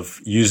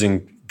of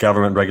using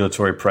government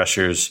regulatory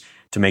pressures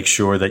to make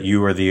sure that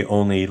you are the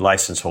only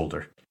license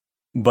holder.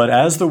 But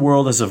as the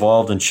world has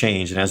evolved and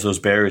changed, and as those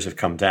barriers have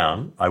come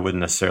down, I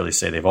wouldn't necessarily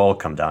say they've all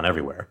come down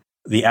everywhere,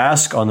 the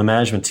ask on the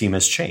management team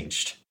has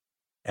changed.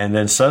 And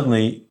then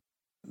suddenly,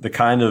 the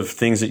kind of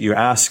things that you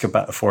ask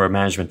about for a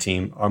management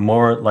team are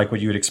more like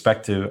what you would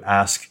expect to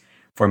ask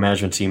for a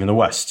management team in the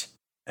West.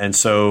 And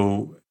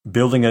so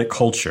building a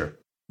culture,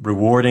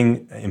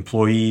 rewarding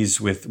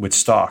employees with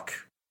stock.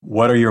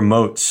 What are your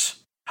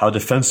moats? How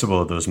defensible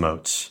are those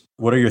moats?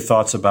 What are your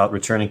thoughts about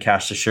returning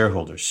cash to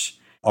shareholders?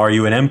 Are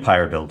you an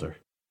empire builder?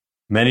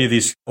 Many of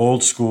these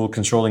old school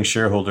controlling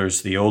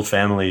shareholders, the old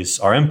families,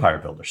 are empire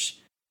builders.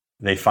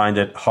 They find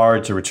it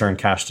hard to return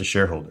cash to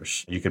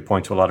shareholders. You could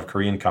point to a lot of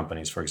Korean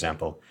companies, for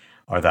example,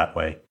 are that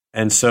way.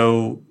 And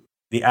so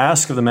the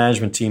ask of the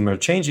management team are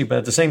changing, but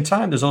at the same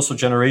time, there's also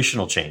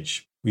generational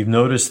change. We've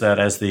noticed that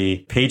as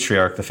the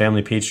patriarch, the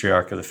family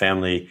patriarch of the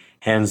family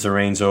hands the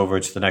reins over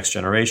to the next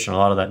generation. A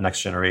lot of that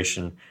next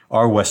generation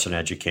are Western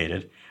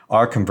educated,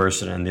 are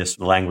conversant in this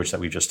language that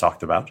we've just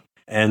talked about.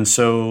 And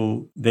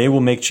so they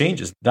will make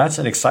changes. That's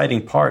an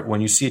exciting part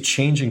when you see a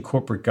change in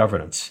corporate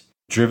governance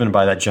driven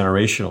by that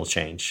generational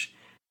change,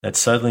 that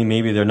suddenly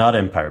maybe they're not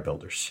empire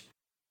builders,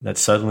 that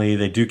suddenly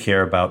they do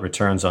care about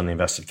returns on the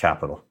invested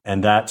capital.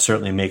 And that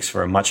certainly makes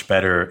for a much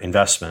better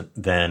investment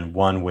than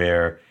one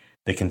where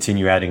they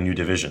continue adding new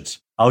divisions.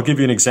 I'll give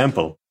you an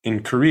example.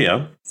 In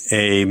Korea,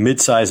 a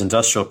mid-sized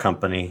industrial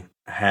company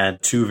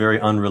had two very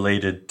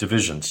unrelated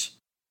divisions.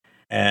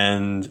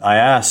 And I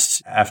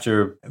asked,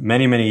 after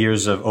many, many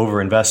years of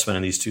overinvestment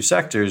in these two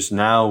sectors,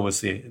 now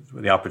was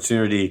the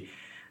opportunity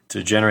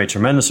to generate a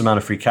tremendous amount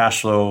of free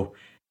cash flow.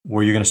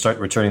 Were you going to start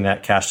returning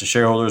that cash to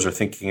shareholders or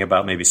thinking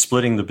about maybe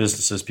splitting the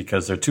businesses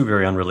because they're two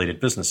very unrelated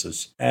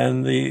businesses?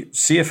 And the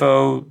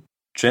CFO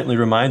gently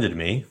reminded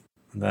me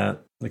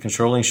that the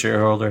controlling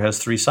shareholder has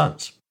three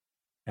sons.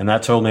 And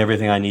that told me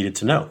everything I needed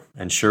to know.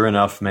 And sure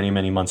enough, many,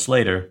 many months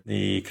later,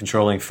 the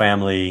controlling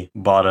family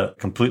bought a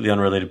completely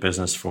unrelated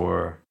business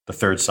for the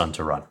third son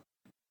to run.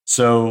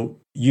 So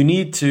you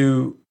need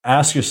to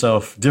ask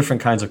yourself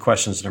different kinds of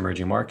questions in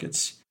emerging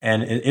markets.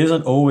 And it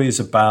isn't always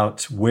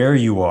about where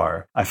you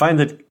are. I find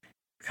it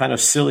kind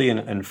of silly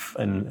and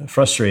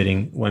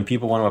frustrating when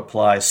people want to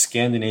apply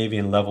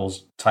Scandinavian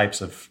levels types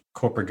of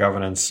corporate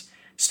governance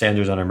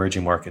standards on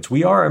emerging markets.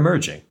 We are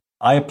emerging.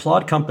 I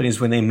applaud companies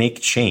when they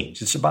make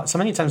change. It's about so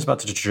many times about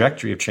the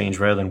trajectory of change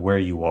rather than where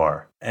you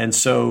are. And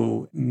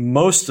so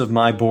most of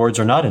my boards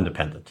are not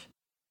independent.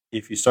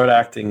 If you start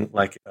acting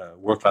like a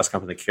world-class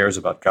company that cares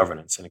about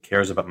governance and it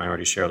cares about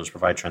minority shareholders,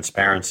 provide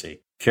transparency,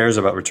 cares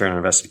about return on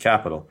invested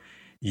capital,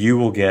 you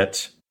will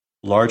get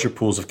larger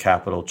pools of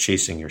capital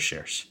chasing your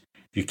shares.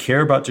 If you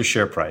care about your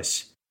share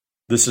price,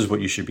 this is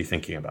what you should be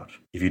thinking about.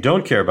 If you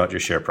don't care about your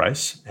share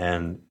price,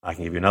 and I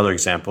can give you another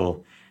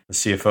example, the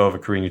CFO of a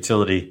Korean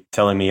utility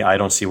telling me I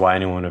don't see why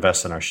anyone would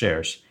invest in our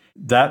shares.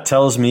 That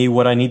tells me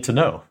what I need to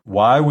know.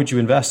 Why would you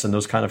invest in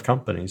those kind of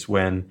companies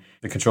when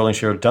the controlling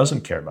shareholder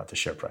doesn't care about the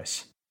share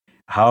price?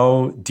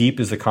 How deep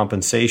is the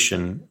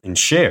compensation in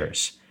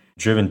shares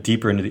driven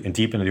deep into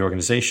the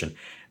organization?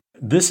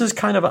 This is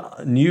kind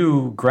of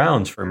new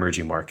grounds for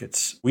emerging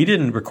markets. We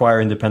didn't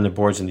require independent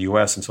boards in the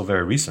US until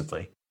very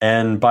recently.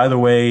 And by the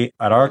way,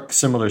 at our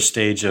similar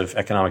stage of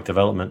economic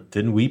development,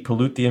 didn't we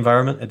pollute the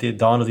environment at the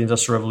dawn of the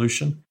Industrial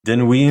Revolution?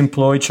 Didn't we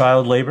employ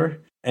child labor?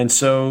 And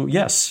so,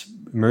 yes,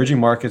 emerging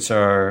markets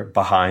are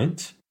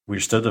behind. We're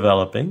still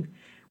developing.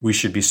 We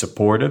should be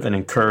supportive and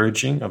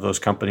encouraging of those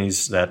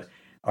companies that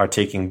are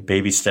taking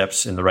baby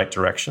steps in the right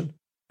direction.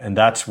 And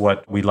that's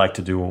what we'd like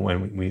to do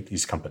when we meet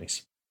these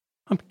companies.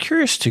 I'm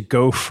curious to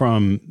go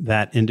from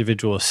that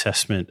individual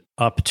assessment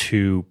up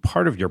to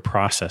part of your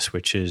process,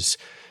 which is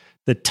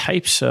the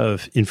types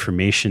of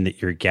information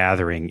that you're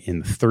gathering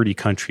in 30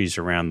 countries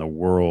around the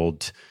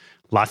world,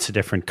 lots of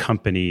different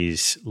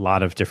companies, a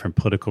lot of different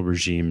political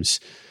regimes,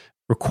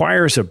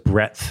 requires a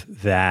breadth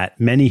that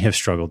many have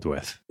struggled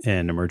with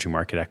in emerging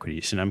market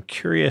equities. And I'm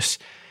curious,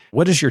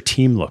 what does your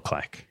team look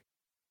like?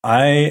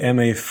 I am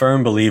a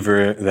firm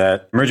believer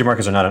that emerging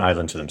markets are not an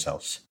island to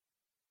themselves.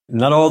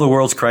 Not all the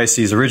world's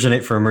crises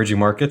originate from emerging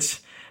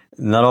markets.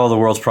 Not all the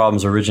world's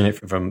problems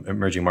originate from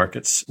emerging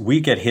markets.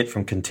 We get hit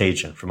from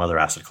contagion from other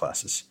asset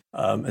classes.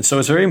 And so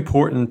it's very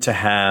important to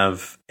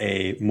have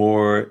a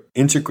more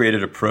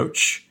integrated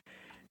approach.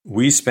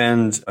 We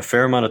spend a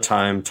fair amount of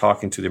time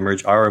talking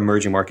to our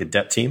emerging market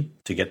debt team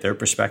to get their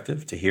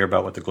perspective, to hear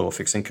about what the global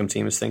fixed income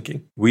team is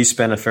thinking. We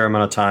spend a fair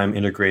amount of time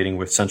integrating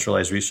with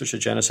centralized research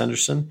at Janus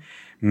Henderson.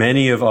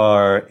 Many of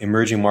our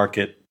emerging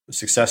market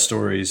success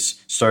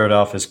stories started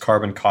off as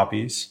carbon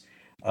copies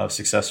of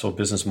successful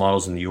business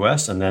models in the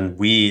US, and then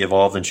we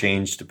evolved and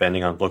changed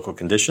depending on local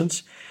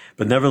conditions.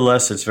 But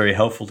nevertheless, it's very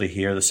helpful to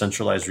hear the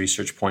centralized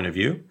research point of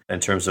view in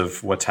terms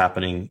of what's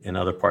happening in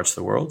other parts of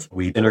the world.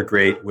 We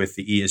integrate with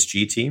the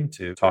ESG team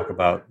to talk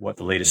about what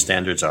the latest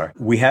standards are.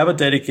 We have a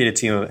dedicated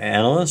team of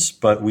analysts,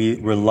 but we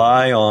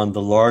rely on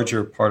the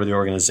larger part of the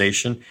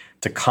organization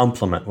to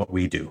complement what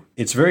we do.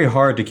 It's very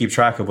hard to keep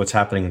track of what's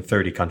happening in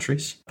 30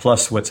 countries,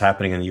 plus what's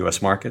happening in the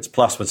US markets,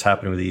 plus what's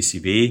happening with the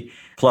ECB,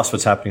 plus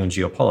what's happening in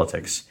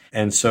geopolitics.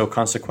 And so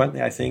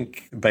consequently, I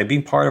think by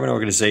being part of an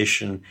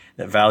organization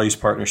that values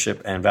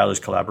partnership and values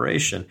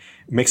collaboration,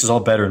 it makes us all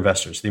better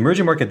investors. The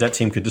emerging market debt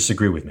team could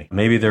disagree with me.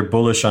 Maybe they're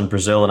bullish on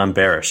Brazil and I'm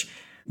bearish.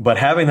 But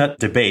having that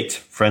debate,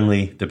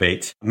 friendly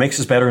debate, makes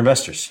us better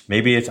investors.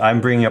 Maybe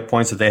I'm bringing up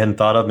points that they hadn't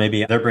thought of.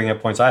 Maybe they're bringing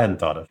up points I hadn't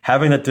thought of.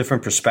 Having that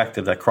different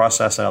perspective, that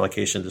cross-asset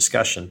allocation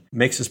discussion,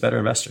 makes us better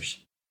investors.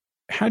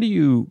 How do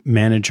you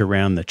manage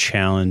around the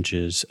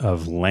challenges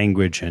of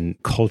language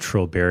and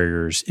cultural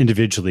barriers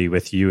individually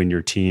with you and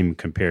your team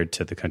compared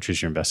to the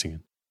countries you're investing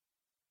in?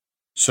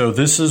 So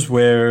this is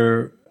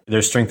where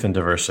there's strength and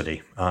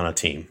diversity on a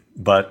team.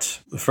 But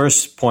the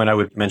first point I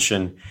would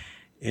mention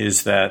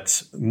is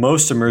that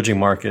most emerging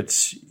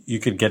markets, you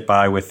could get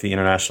by with the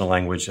international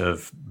language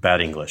of bad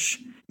English.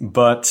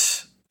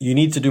 But you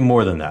need to do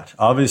more than that.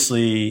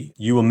 Obviously,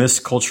 you will miss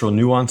cultural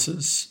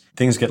nuances.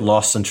 Things get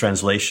lost in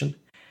translation.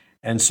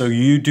 And so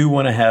you do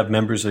want to have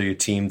members of your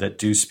team that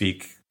do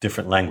speak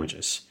different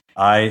languages.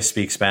 I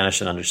speak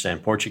Spanish and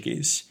understand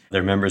Portuguese.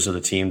 There are members of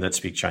the team that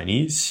speak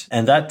Chinese,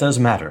 and that does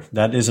matter.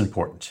 That is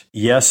important.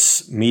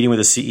 Yes, meeting with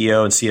a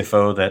CEO and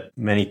CFO that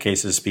many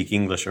cases speak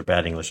English or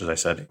bad English, as I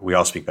said. We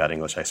all speak bad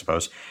English, I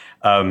suppose.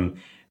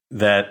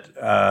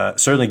 That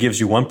certainly gives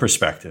you one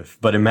perspective.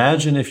 But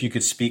imagine if you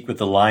could speak with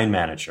the line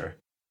manager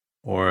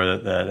or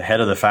the head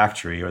of the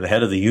factory or the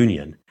head of the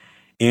union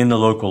in the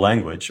local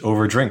language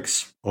over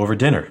drinks, over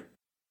dinner,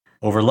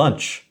 over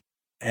lunch.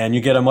 And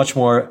you get a much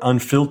more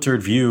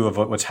unfiltered view of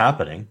what's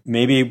happening.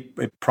 Maybe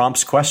it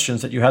prompts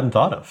questions that you hadn't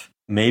thought of.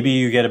 Maybe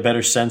you get a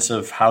better sense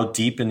of how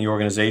deep in the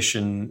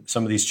organization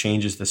some of these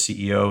changes the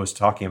CEO is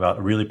talking about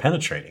are really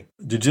penetrating.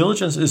 Due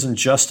diligence isn't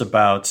just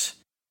about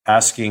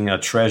asking a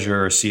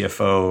treasurer,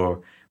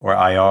 CFO, or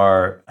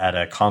IR at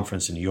a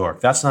conference in New York.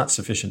 That's not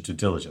sufficient due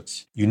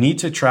diligence. You need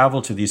to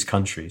travel to these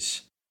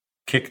countries,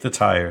 kick the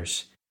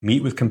tires,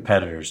 meet with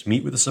competitors,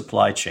 meet with the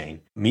supply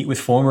chain, meet with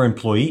former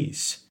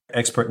employees,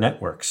 expert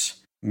networks,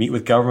 meet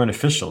with government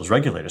officials,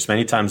 regulators.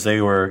 Many times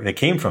they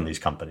came from these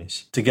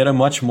companies to get a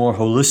much more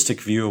holistic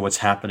view of what's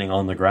happening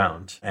on the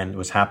ground and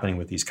what's happening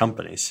with these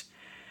companies.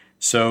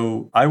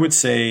 So I would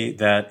say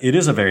that it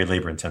is a very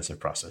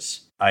labor-intensive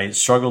process. I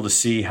struggle to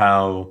see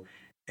how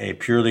a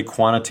purely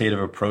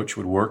quantitative approach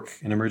would work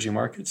in emerging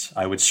markets.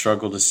 I would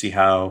struggle to see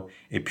how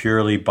a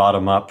purely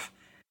bottom-up,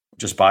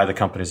 just buy the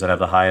companies that have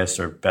the highest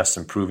or best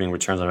improving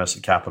returns on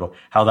invested capital,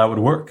 how that would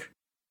work.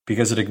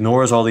 Because it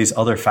ignores all these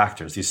other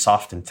factors, these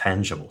soft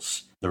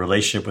intangibles, the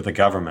relationship with the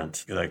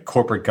government, the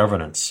corporate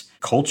governance,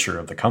 culture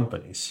of the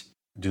companies.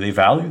 Do they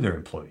value their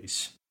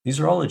employees? These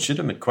are all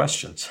legitimate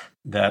questions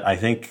that I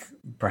think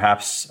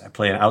perhaps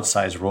play an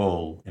outsized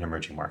role in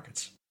emerging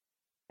markets.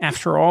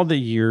 After all the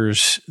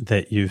years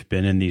that you've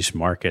been in these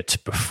markets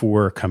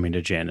before coming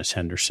to Janus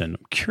Henderson,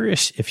 I'm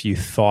curious if you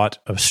thought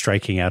of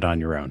striking out on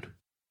your own.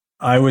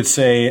 I would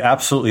say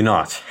absolutely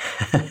not.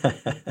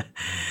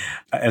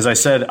 As I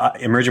said,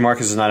 emerging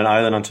markets is not an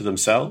island unto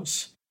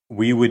themselves.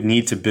 We would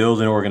need to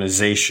build an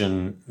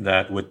organization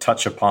that would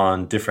touch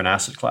upon different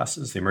asset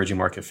classes, the emerging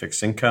market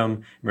fixed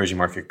income, emerging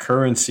market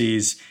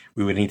currencies.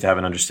 We would need to have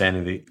an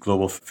understanding of the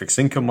global fixed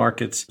income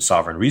markets,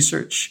 sovereign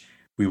research.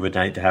 We would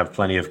need to have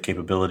plenty of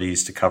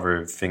capabilities to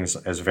cover things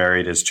as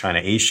varied as China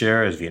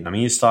A-share, as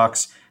Vietnamese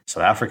stocks,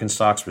 South African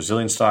stocks,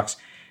 Brazilian stocks.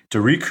 To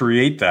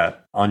recreate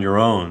that on your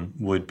own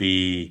would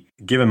be,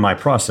 given my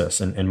process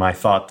and my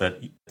thought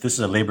that this is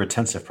a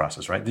labor-intensive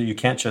process, right? That you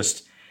can't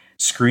just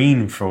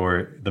screen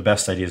for the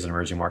best ideas in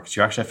emerging markets.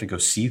 You actually have to go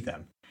see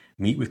them,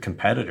 meet with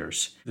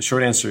competitors. The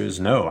short answer is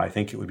no. I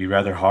think it would be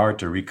rather hard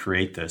to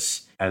recreate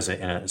this as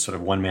in a sort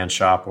of one-man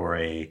shop or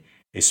a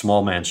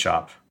small man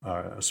shop,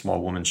 or a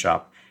small woman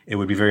shop. It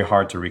would be very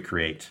hard to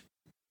recreate.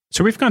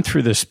 So we've gone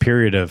through this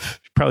period of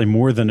probably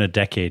more than a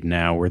decade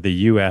now where the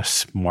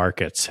U.S.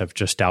 markets have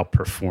just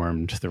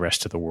outperformed the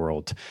rest of the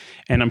world.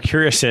 And I'm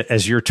curious,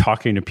 as you're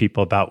talking to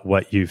people about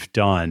what you've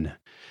done,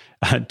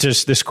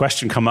 does this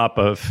question come up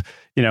of,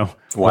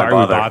 why are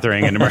we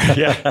bothering?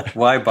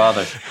 Why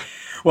bother?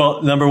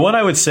 Well, number one,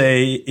 I would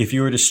say if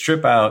you were to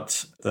strip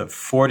out the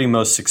 40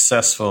 most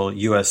successful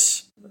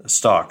U.S.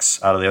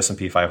 stocks out of the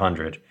S&P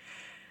 500,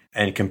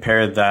 and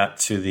compare that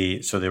to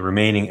the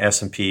remaining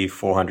S&P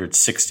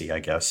 460, I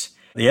guess.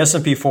 The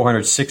S&P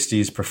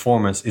 460's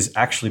performance is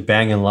actually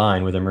bang in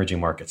line with emerging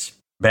markets,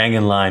 bang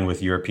in line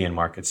with European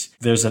markets.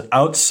 There's an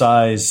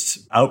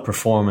outsized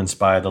outperformance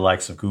by the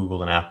likes of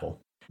Google and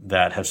Apple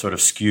that have sort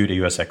of skewed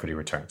U.S. equity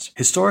returns.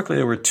 Historically,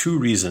 there were two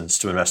reasons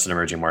to invest in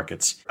emerging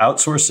markets: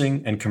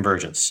 outsourcing and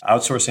convergence.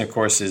 Outsourcing, of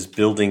course, is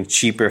building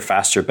cheaper,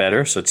 faster,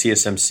 better. So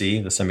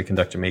TSMC, the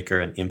semiconductor maker,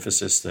 and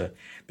Infosys, the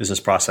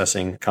business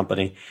processing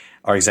company,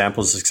 are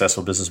examples of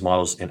successful business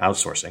models in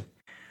outsourcing.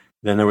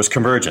 Then there was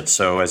convergence.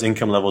 So as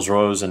income levels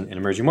rose in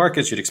emerging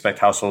markets, you'd expect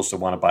households to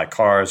want to buy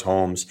cars,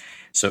 homes.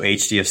 So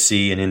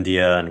HDFC in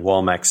India and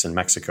Walmex in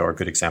Mexico are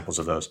good examples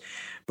of those.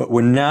 But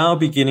we're now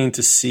beginning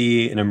to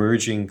see an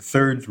emerging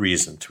third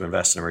reason to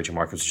invest in emerging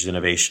markets, which is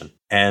innovation.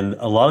 And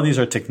a lot of these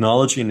are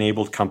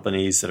technology-enabled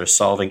companies that are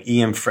solving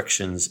EM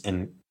frictions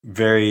in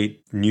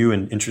very new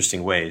and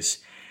interesting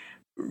ways.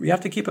 We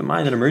have to keep in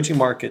mind that emerging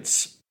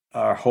markets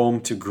are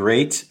home to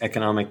great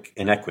economic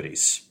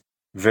inequities,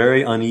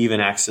 very uneven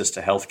access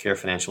to healthcare,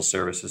 financial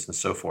services, and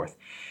so forth.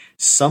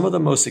 Some of the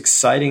most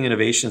exciting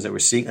innovations that we're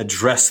seeing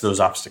address those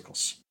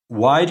obstacles.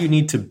 Why do you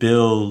need to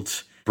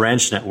build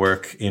branch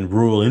network in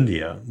rural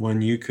India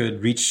when you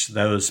could reach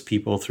those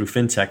people through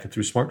fintech and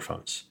through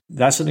smartphones?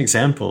 That's an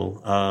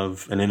example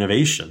of an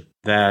innovation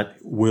that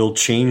will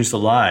change the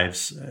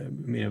lives.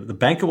 The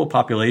bankable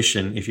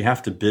population, if you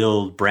have to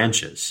build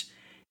branches,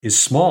 is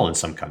small in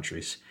some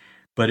countries.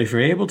 But if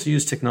you're able to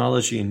use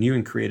technology in new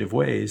and creative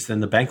ways, then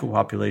the bankable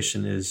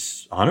population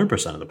is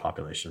 100% of the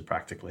population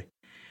practically.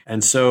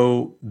 And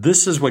so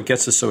this is what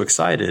gets us so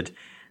excited,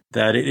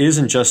 that it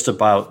isn't just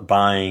about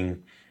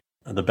buying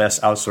the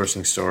best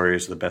outsourcing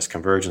stories, the best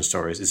convergence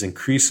stories. It's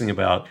increasingly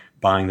about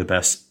buying the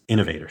best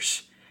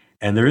innovators.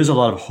 And there is a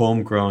lot of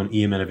homegrown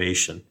EM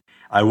innovation.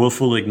 I will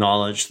fully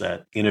acknowledge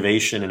that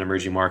innovation in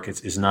emerging markets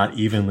is not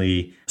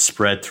evenly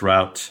spread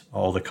throughout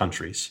all the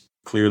countries.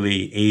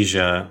 Clearly,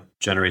 Asia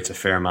generates a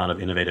fair amount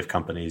of innovative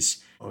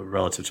companies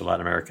relative to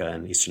Latin America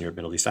and Eastern Europe,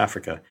 Middle East,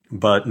 Africa.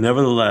 But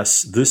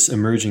nevertheless, this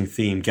emerging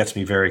theme gets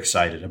me very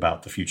excited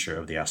about the future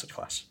of the asset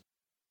class.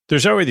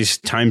 There's always these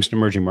times in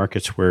emerging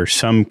markets where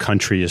some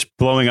country is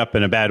blowing up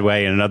in a bad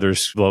way and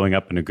another's blowing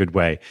up in a good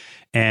way.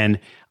 And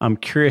I'm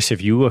curious,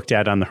 if you looked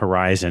at on the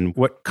horizon,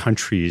 what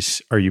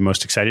countries are you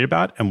most excited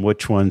about and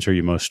which ones are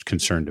you most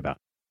concerned about?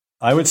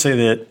 I would say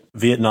that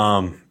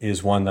Vietnam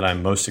is one that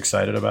I'm most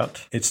excited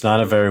about. It's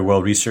not a very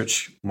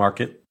well-researched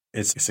market.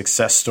 It's a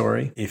success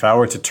story. If I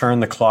were to turn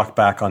the clock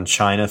back on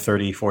China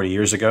 30, 40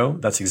 years ago,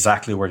 that's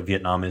exactly where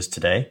Vietnam is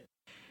today.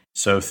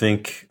 So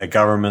think a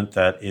government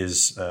that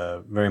is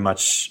very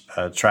much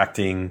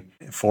attracting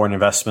foreign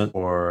investment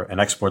or an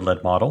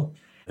export-led model.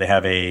 They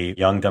have a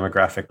young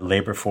demographic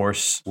labor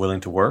force willing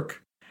to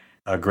work,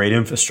 a great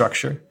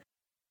infrastructure.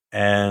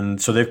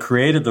 And so they've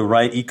created the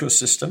right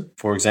ecosystem.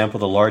 For example,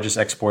 the largest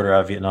exporter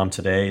out of Vietnam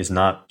today is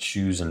not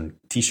shoes and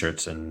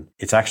T-shirts, and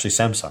it's actually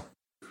Samsung.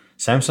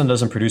 Samsung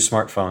doesn't produce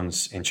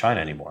smartphones in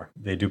China anymore.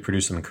 They do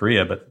produce them in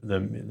Korea, but the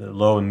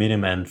low and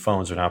medium end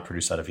phones are now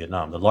produced out of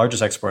Vietnam. The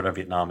largest exporter of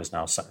Vietnam is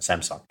now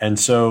Samsung. And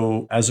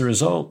so as a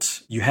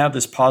result, you have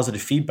this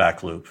positive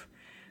feedback loop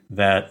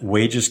that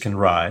wages can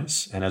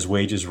rise. And as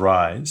wages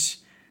rise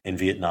in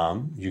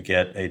Vietnam, you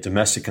get a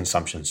domestic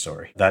consumption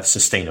story that's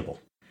sustainable.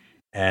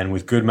 And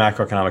with good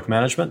macroeconomic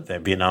management,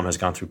 Vietnam has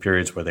gone through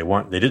periods where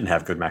they didn't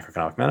have good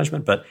macroeconomic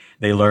management, but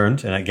they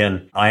learned. And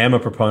again, I am a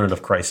proponent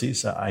of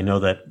crises. I know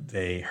that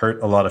they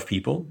hurt a lot of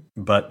people,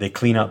 but they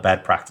clean out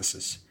bad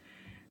practices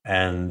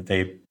and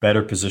they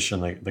better position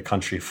the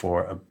country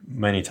for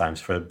many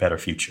times for a better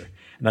future.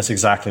 And that's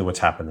exactly what's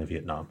happened in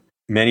Vietnam.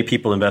 Many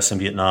people invest in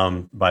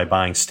Vietnam by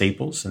buying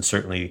staples, and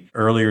certainly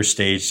earlier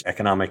stage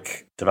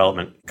economic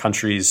development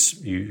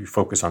countries, you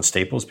focus on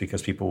staples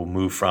because people will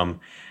move from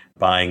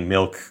buying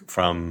milk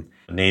from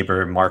a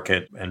neighbor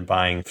market and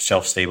buying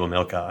shelf-stable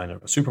milk in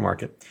a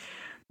supermarket.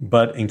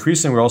 But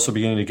increasingly, we're also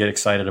beginning to get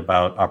excited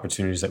about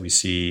opportunities that we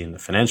see in the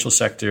financial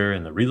sector,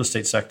 in the real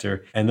estate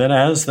sector. And then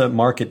as the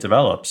market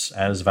develops,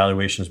 as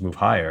valuations move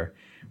higher,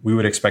 we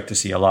would expect to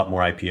see a lot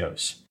more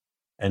IPOs.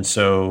 And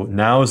so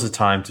now is the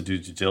time to do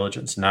due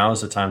diligence. Now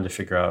is the time to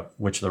figure out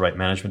which are the right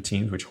management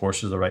teams, which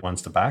horses are the right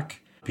ones to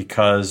back,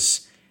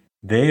 because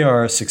they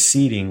are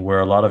succeeding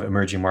where a lot of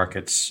emerging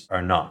markets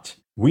are not.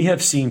 We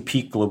have seen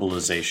peak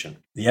globalization.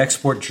 The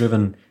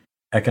export-driven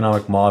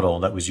economic model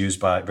that was used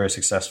very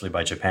successfully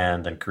by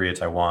Japan, then Korea,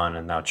 Taiwan,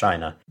 and now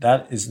China,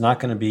 that is not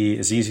going to be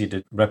as easy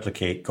to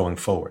replicate going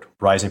forward.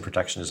 Rising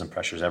protectionism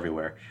pressures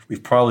everywhere.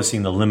 We've probably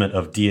seen the limit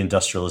of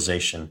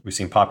deindustrialization. We've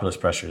seen populist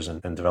pressures in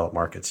developed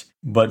markets.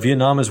 But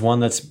Vietnam is one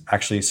that's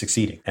actually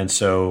succeeding. And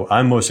so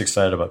I'm most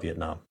excited about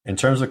Vietnam. In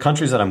terms of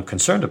countries that I'm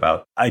concerned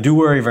about, I do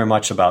worry very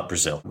much about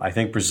Brazil. I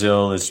think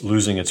Brazil is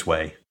losing its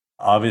way.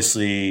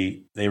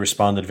 Obviously, they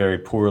responded very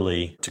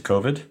poorly to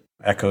COVID,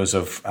 echoes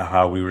of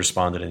how we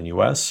responded in the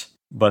US.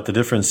 But the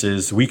difference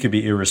is we could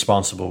be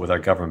irresponsible with our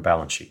government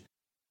balance sheet.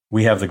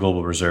 We have the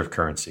global reserve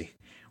currency.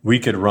 We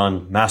could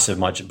run massive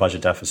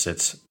budget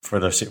deficits for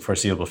the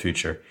foreseeable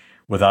future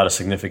without a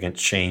significant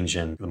change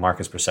in the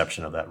market's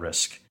perception of that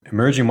risk.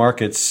 Emerging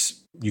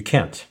markets, you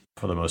can't,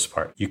 for the most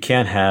part. You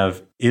can't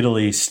have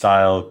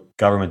Italy-style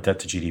government debt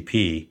to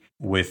GDP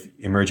with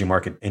emerging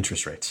market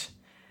interest rates.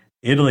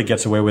 Italy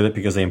gets away with it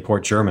because they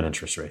import German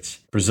interest rates.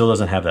 Brazil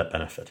doesn't have that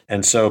benefit.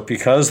 And so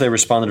because they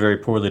responded very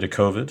poorly to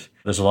COVID,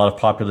 there's a lot of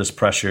populist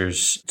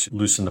pressures to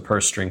loosen the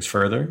purse strings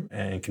further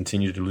and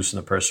continue to loosen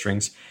the purse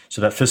strings.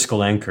 So that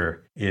fiscal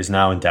anchor is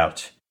now in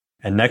doubt.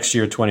 And next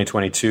year,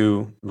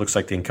 2022, looks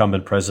like the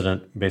incumbent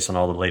president, based on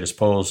all the latest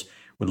polls,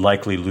 would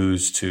likely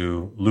lose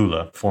to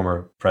Lula,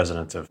 former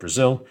president of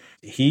Brazil.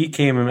 He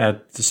came in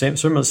at the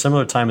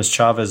similar time as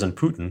Chavez and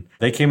Putin.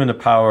 They came into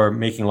power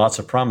making lots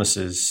of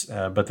promises,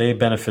 but they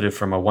benefited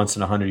from a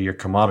once-in-a-100-year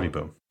commodity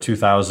boom,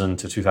 2000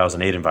 to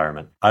 2008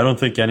 environment. I don't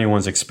think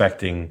anyone's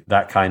expecting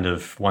that kind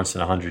of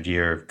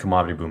once-in-a-100-year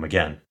commodity boom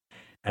again.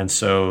 And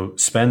so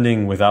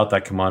spending without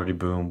that commodity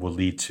boom will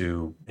lead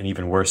to an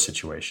even worse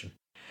situation.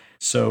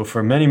 So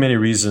for many, many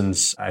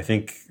reasons, I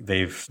think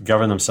they've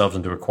governed themselves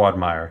into a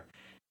quagmire.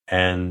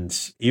 And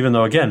even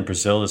though, again,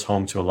 Brazil is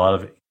home to a lot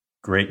of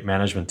great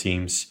management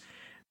teams,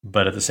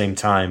 but at the same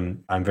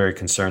time, I'm very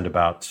concerned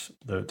about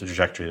the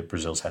trajectory that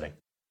Brazil's heading.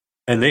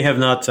 And they have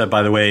not,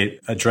 by the way,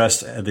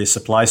 addressed the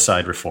supply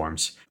side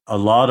reforms. A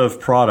lot of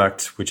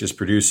product which is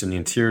produced in the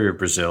interior of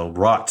Brazil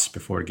rots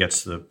before it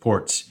gets to the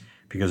ports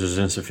because there's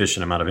an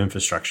insufficient amount of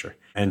infrastructure.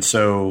 And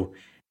so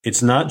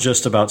it's not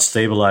just about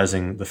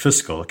stabilizing the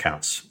fiscal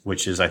accounts,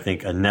 which is, I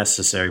think, a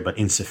necessary but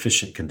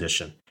insufficient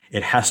condition.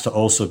 It has to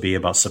also be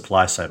about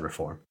supply side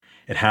reform.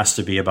 It has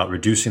to be about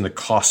reducing the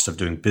cost of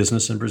doing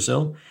business in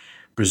Brazil.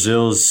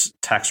 Brazil's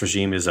tax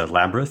regime is a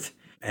labyrinth,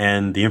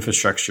 and the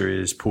infrastructure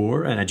is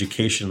poor, and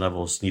education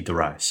levels need to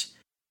rise.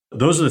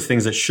 Those are the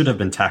things that should have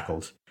been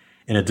tackled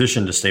in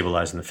addition to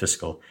stabilizing the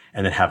fiscal,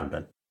 and that haven't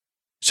been.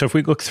 So if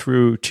we look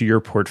through to your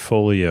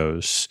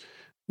portfolios,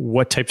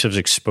 what types of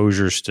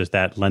exposures does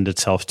that lend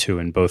itself to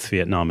in both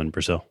Vietnam and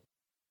Brazil?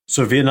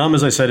 So Vietnam,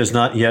 as I said, is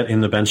not yet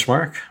in the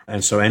benchmark.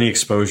 And so any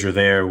exposure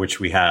there, which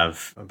we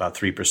have about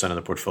 3% of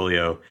the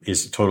portfolio,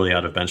 is totally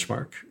out of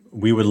benchmark.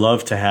 We would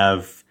love to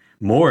have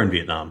more in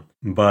Vietnam,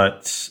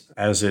 but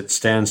as it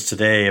stands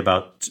today,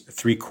 about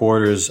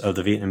 3/4 of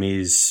the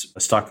Vietnamese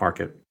stock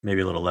market,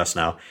 maybe a little less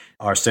now,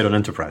 are state-owned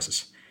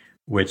enterprises,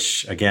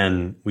 which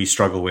again, we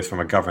struggle with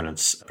from a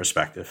governance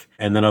perspective.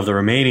 And then of the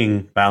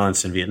remaining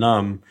balance in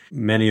Vietnam,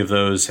 many of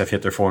those have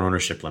hit their foreign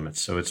ownership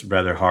limits. So it's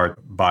rather hard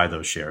to buy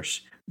those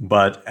shares.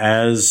 But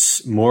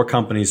as more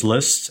companies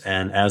list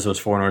and as those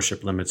foreign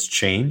ownership limits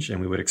change, and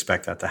we would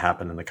expect that to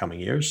happen in the coming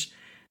years,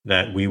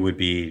 that we would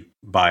be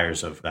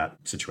buyers of that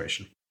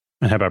situation.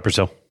 And how about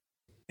Brazil?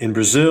 In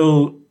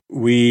Brazil,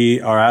 we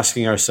are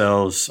asking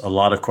ourselves a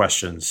lot of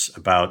questions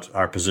about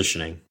our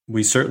positioning.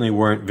 We certainly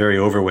weren't very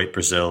overweight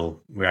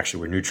Brazil. We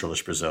actually were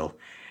neutral-ish Brazil.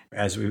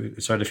 As we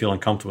started to feel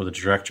uncomfortable with the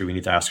trajectory, we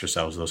need to ask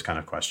ourselves those kind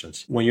of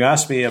questions. When you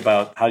ask me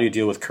about how do you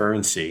deal with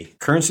currency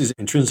is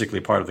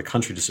intrinsically part of the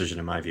country decision,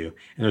 in my view.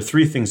 And there are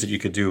three things that you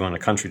could do on a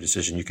country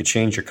decision. You could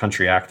change your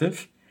country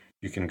active.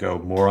 You can go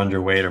more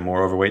underweight or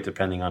more overweight,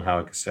 depending on how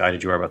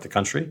excited you are about the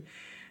country.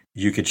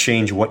 You could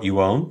change what you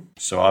own.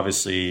 So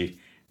obviously,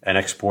 an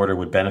exporter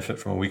would benefit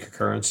from a weaker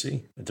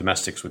currency. The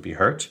domestics would be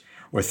hurt.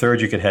 Or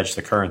third, you could hedge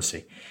the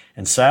currency.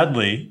 And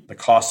sadly, the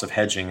cost of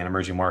hedging in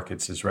emerging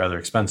markets is rather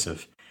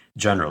expensive,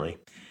 generally.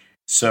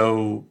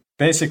 So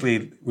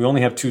basically, we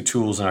only have two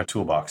tools in our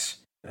toolbox.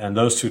 And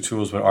those two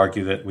tools would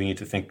argue that we need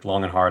to think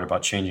long and hard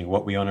about changing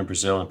what we own in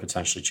Brazil and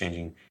potentially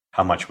changing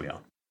how much we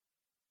own.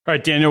 All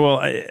right, Daniel,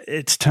 well,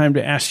 it's time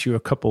to ask you a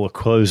couple of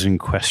closing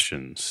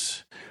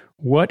questions.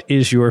 What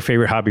is your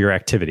favorite hobby or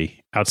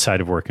activity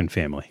outside of work and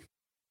family?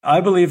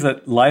 I believe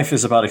that life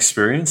is about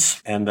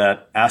experience and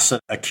that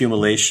asset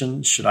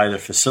accumulation should either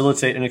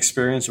facilitate an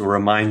experience or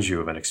remind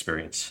you of an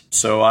experience.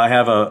 So I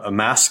have a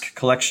mask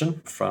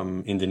collection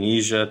from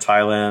Indonesia,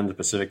 Thailand, the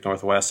Pacific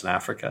Northwest, and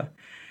Africa.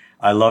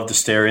 I love to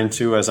stare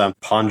into as I'm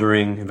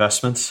pondering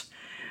investments.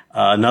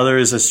 Another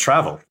is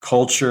travel,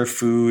 culture,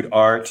 food,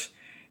 art,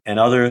 and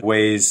other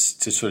ways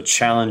to sort of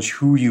challenge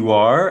who you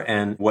are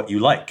and what you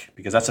like,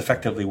 because that's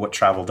effectively what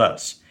travel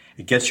does.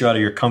 It gets you out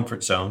of your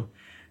comfort zone.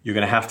 You're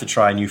going to have to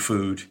try new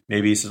food.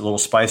 Maybe it's a little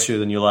spicier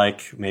than you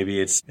like. Maybe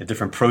it's a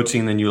different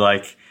protein than you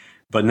like.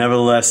 But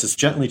nevertheless, it's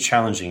gently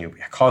challenging you,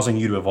 causing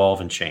you to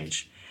evolve and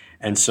change.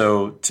 And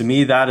so to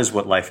me, that is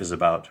what life is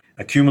about.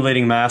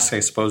 Accumulating mass, I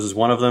suppose, is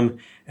one of them,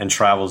 and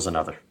travel is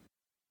another.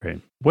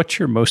 Great. What's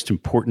your most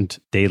important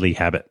daily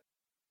habit?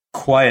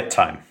 Quiet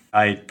time.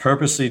 I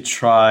purposely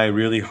try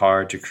really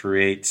hard to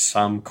create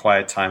some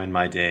quiet time in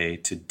my day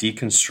to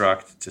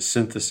deconstruct, to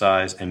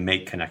synthesize, and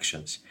make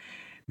connections.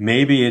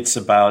 Maybe it's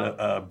about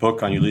a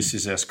book on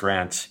Ulysses S.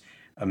 Grant,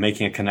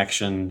 making a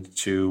connection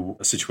to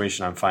a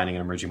situation I'm finding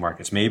in emerging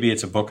markets. Maybe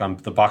it's a book on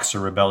the Boxer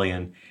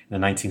Rebellion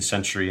in the 19th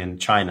century in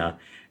China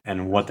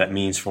and what that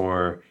means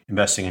for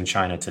investing in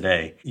China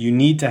today. You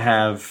need to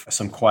have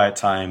some quiet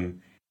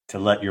time to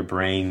let your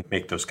brain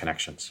make those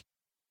connections.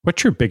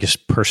 What's your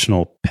biggest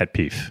personal pet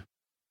peeve?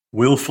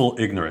 Willful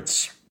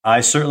ignorance.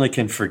 I certainly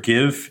can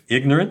forgive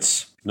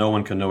ignorance. No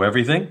one can know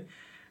everything.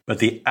 But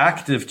the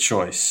active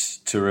choice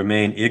to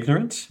remain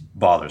ignorant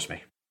bothers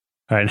me.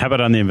 All right. And how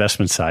about on the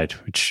investment side,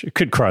 which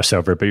could cross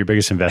over, but your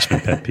biggest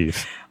investment pet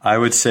peeve? I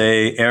would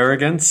say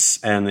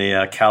arrogance and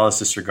the callous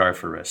disregard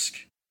for risk.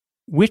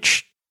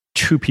 Which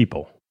two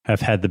people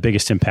have had the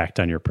biggest impact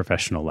on your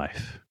professional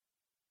life?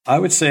 I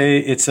would say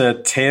it's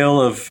a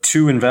tale of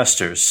two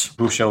investors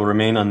who shall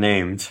remain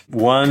unnamed.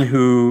 One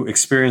who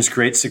experienced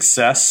great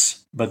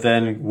success, but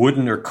then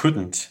wouldn't or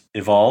couldn't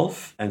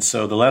evolve. And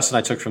so the lesson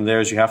I took from there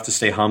is you have to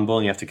stay humble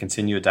and you have to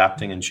continue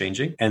adapting and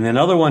changing. And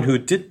another one who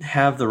didn't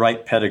have the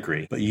right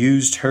pedigree, but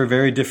used her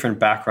very different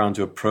background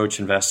to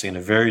approach investing in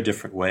a very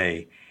different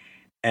way.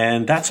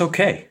 And that's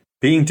okay.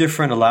 Being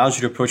different allows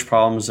you to approach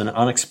problems in an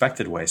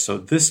unexpected way. So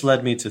this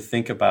led me to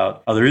think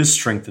about how there is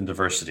strength in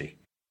diversity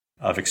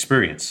of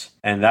experience.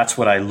 And that's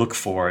what I look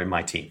for in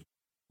my team.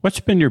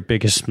 What's been your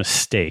biggest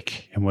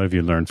mistake and what have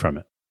you learned from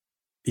it?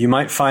 You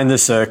might find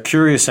this a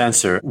curious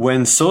answer.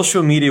 When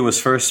social media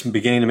was first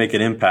beginning to make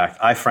an impact,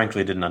 I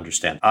frankly didn't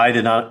understand. I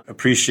did not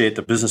appreciate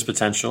the business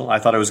potential. I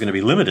thought it was going to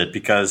be limited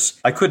because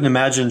I couldn't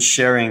imagine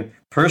sharing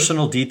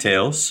personal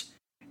details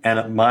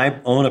and my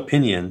own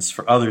opinions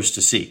for others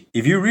to see.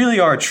 If you really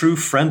are a true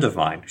friend of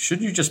mine,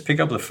 shouldn't you just pick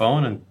up the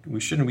phone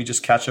and shouldn't we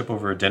just catch up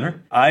over a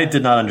dinner? I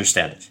did not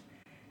understand it.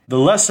 The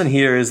lesson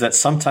here is that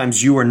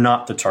sometimes you are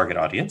not the target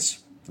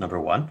audience, number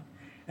one.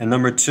 And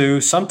number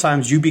two,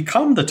 sometimes you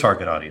become the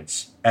target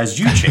audience as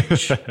you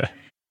change.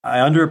 I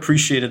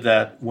underappreciated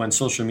that when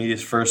social media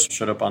first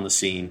showed up on the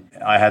scene.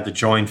 I had to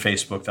join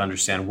Facebook to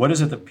understand what is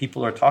it that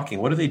people are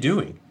talking? What are they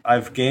doing?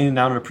 I've gained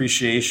now an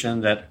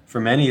appreciation that for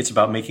many, it's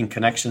about making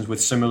connections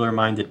with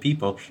similar-minded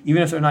people,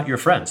 even if they're not your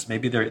friends.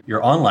 Maybe they're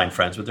your online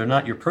friends, but they're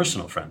not your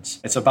personal friends.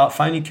 It's about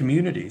finding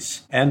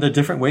communities and the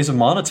different ways of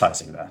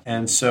monetizing that.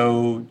 And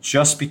so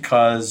just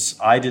because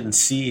I didn't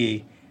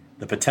see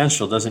the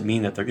potential doesn't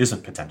mean that there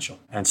isn't potential.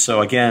 And so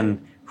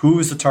again, who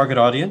is the target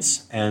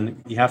audience,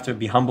 and you have to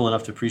be humble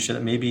enough to appreciate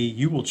that maybe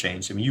you will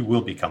change and you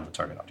will become the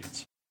target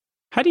audience.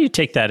 How do you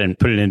take that and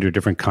put it into a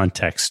different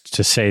context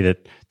to say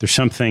that there's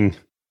something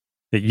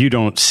that you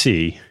don't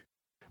see,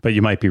 but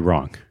you might be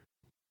wrong?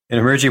 In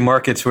emerging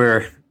markets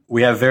where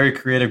we have very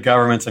creative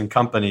governments and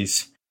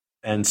companies,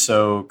 and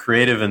so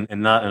creative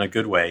and not in a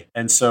good way.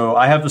 And so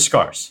I have the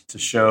scars to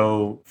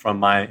show from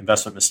my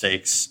investment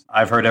mistakes.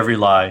 I've heard every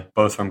lie,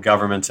 both from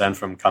governments and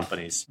from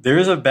companies. There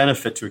is a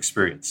benefit to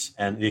experience.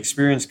 And the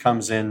experience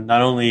comes in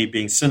not only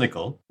being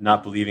cynical,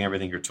 not believing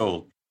everything you're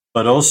told,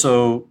 but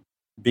also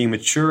being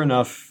mature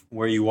enough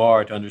where you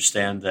are to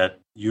understand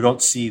that you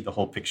don't see the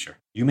whole picture.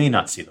 You may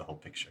not see the whole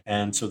picture.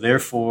 And so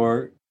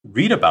therefore,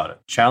 read about it,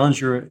 challenge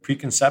your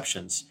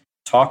preconceptions,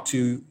 talk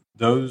to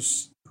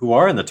those who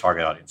are in the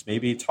target audience.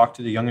 Maybe talk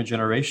to the younger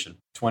generation,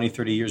 20,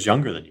 30 years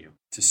younger than you,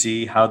 to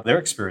see how they're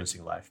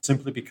experiencing life.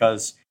 Simply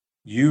because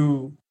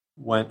you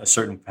went a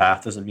certain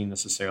path doesn't mean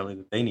necessarily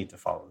that they need to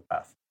follow the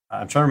path.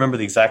 I'm trying to remember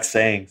the exact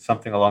saying,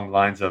 something along the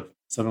lines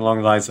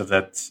of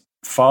that,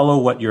 follow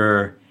what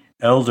your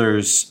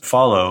elders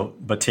follow,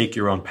 but take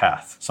your own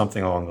path,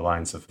 something along the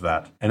lines of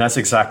that. And that's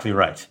exactly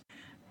right.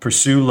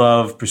 Pursue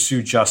love,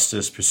 pursue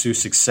justice, pursue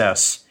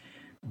success,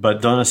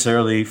 but don't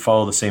necessarily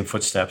follow the same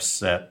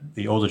footsteps that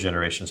the older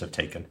generations have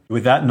taken.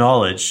 With that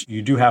knowledge,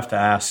 you do have to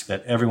ask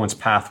that everyone's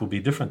path will be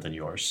different than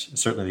yours.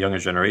 Certainly the younger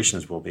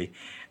generations will be.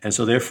 And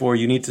so therefore,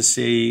 you need to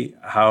see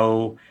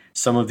how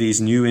some of these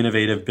new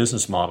innovative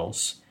business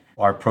models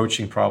are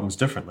approaching problems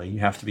differently. You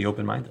have to be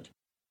open-minded.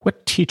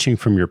 What teaching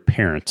from your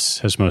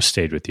parents has most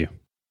stayed with you?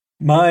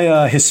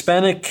 My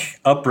Hispanic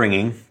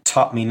upbringing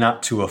taught me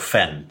not to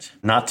offend,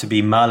 not to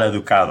be mal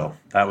educado.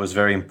 That was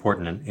very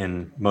important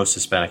in most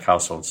Hispanic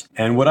households.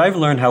 And what I've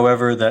learned,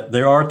 however, that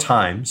there are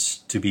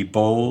times to be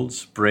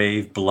bold,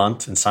 brave,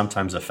 blunt, and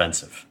sometimes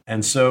offensive.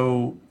 And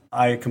so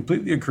I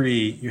completely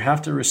agree. You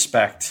have to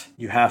respect,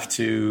 you have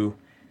to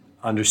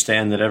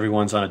understand that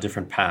everyone's on a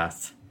different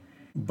path.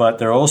 But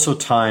there are also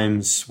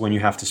times when you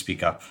have to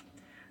speak up.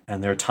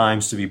 And there are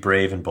times to be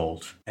brave and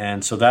bold.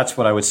 And so that's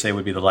what I would say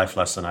would be the life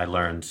lesson I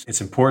learned. It's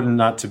important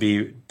not to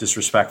be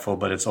disrespectful,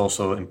 but it's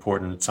also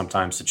important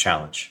sometimes to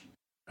challenge.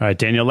 All right,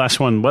 Daniel, last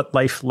one. What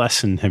life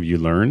lesson have you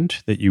learned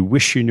that you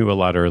wish you knew a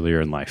lot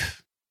earlier in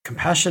life?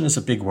 Compassion is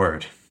a big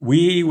word.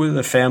 We were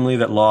the family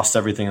that lost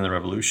everything in the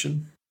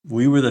revolution.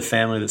 We were the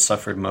family that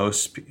suffered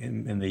most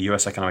in the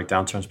U.S. economic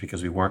downturns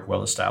because we weren't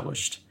well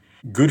established.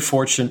 Good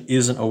fortune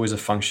isn't always a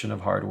function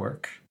of hard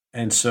work.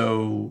 And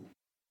so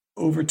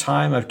over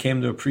time, I've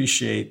came to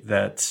appreciate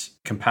that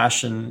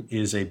compassion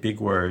is a big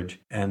word,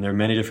 and there are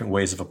many different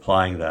ways of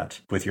applying that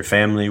with your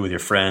family, with your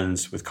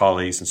friends, with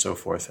colleagues, and so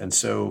forth. And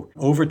so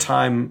over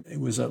time, it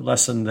was a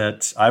lesson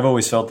that I've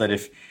always felt that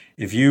if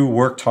you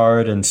worked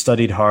hard and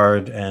studied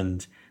hard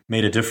and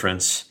made a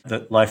difference,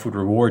 that life would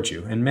reward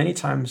you. And many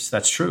times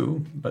that's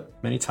true, but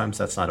many times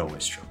that's not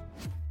always true.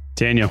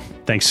 Daniel,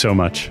 thanks so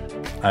much.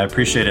 I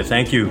appreciate it.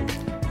 Thank you.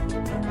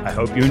 I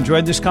hope you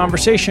enjoyed this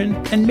conversation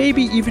and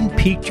maybe even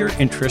piqued your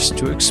interest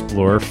to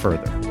explore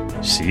further.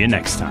 See you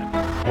next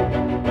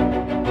time.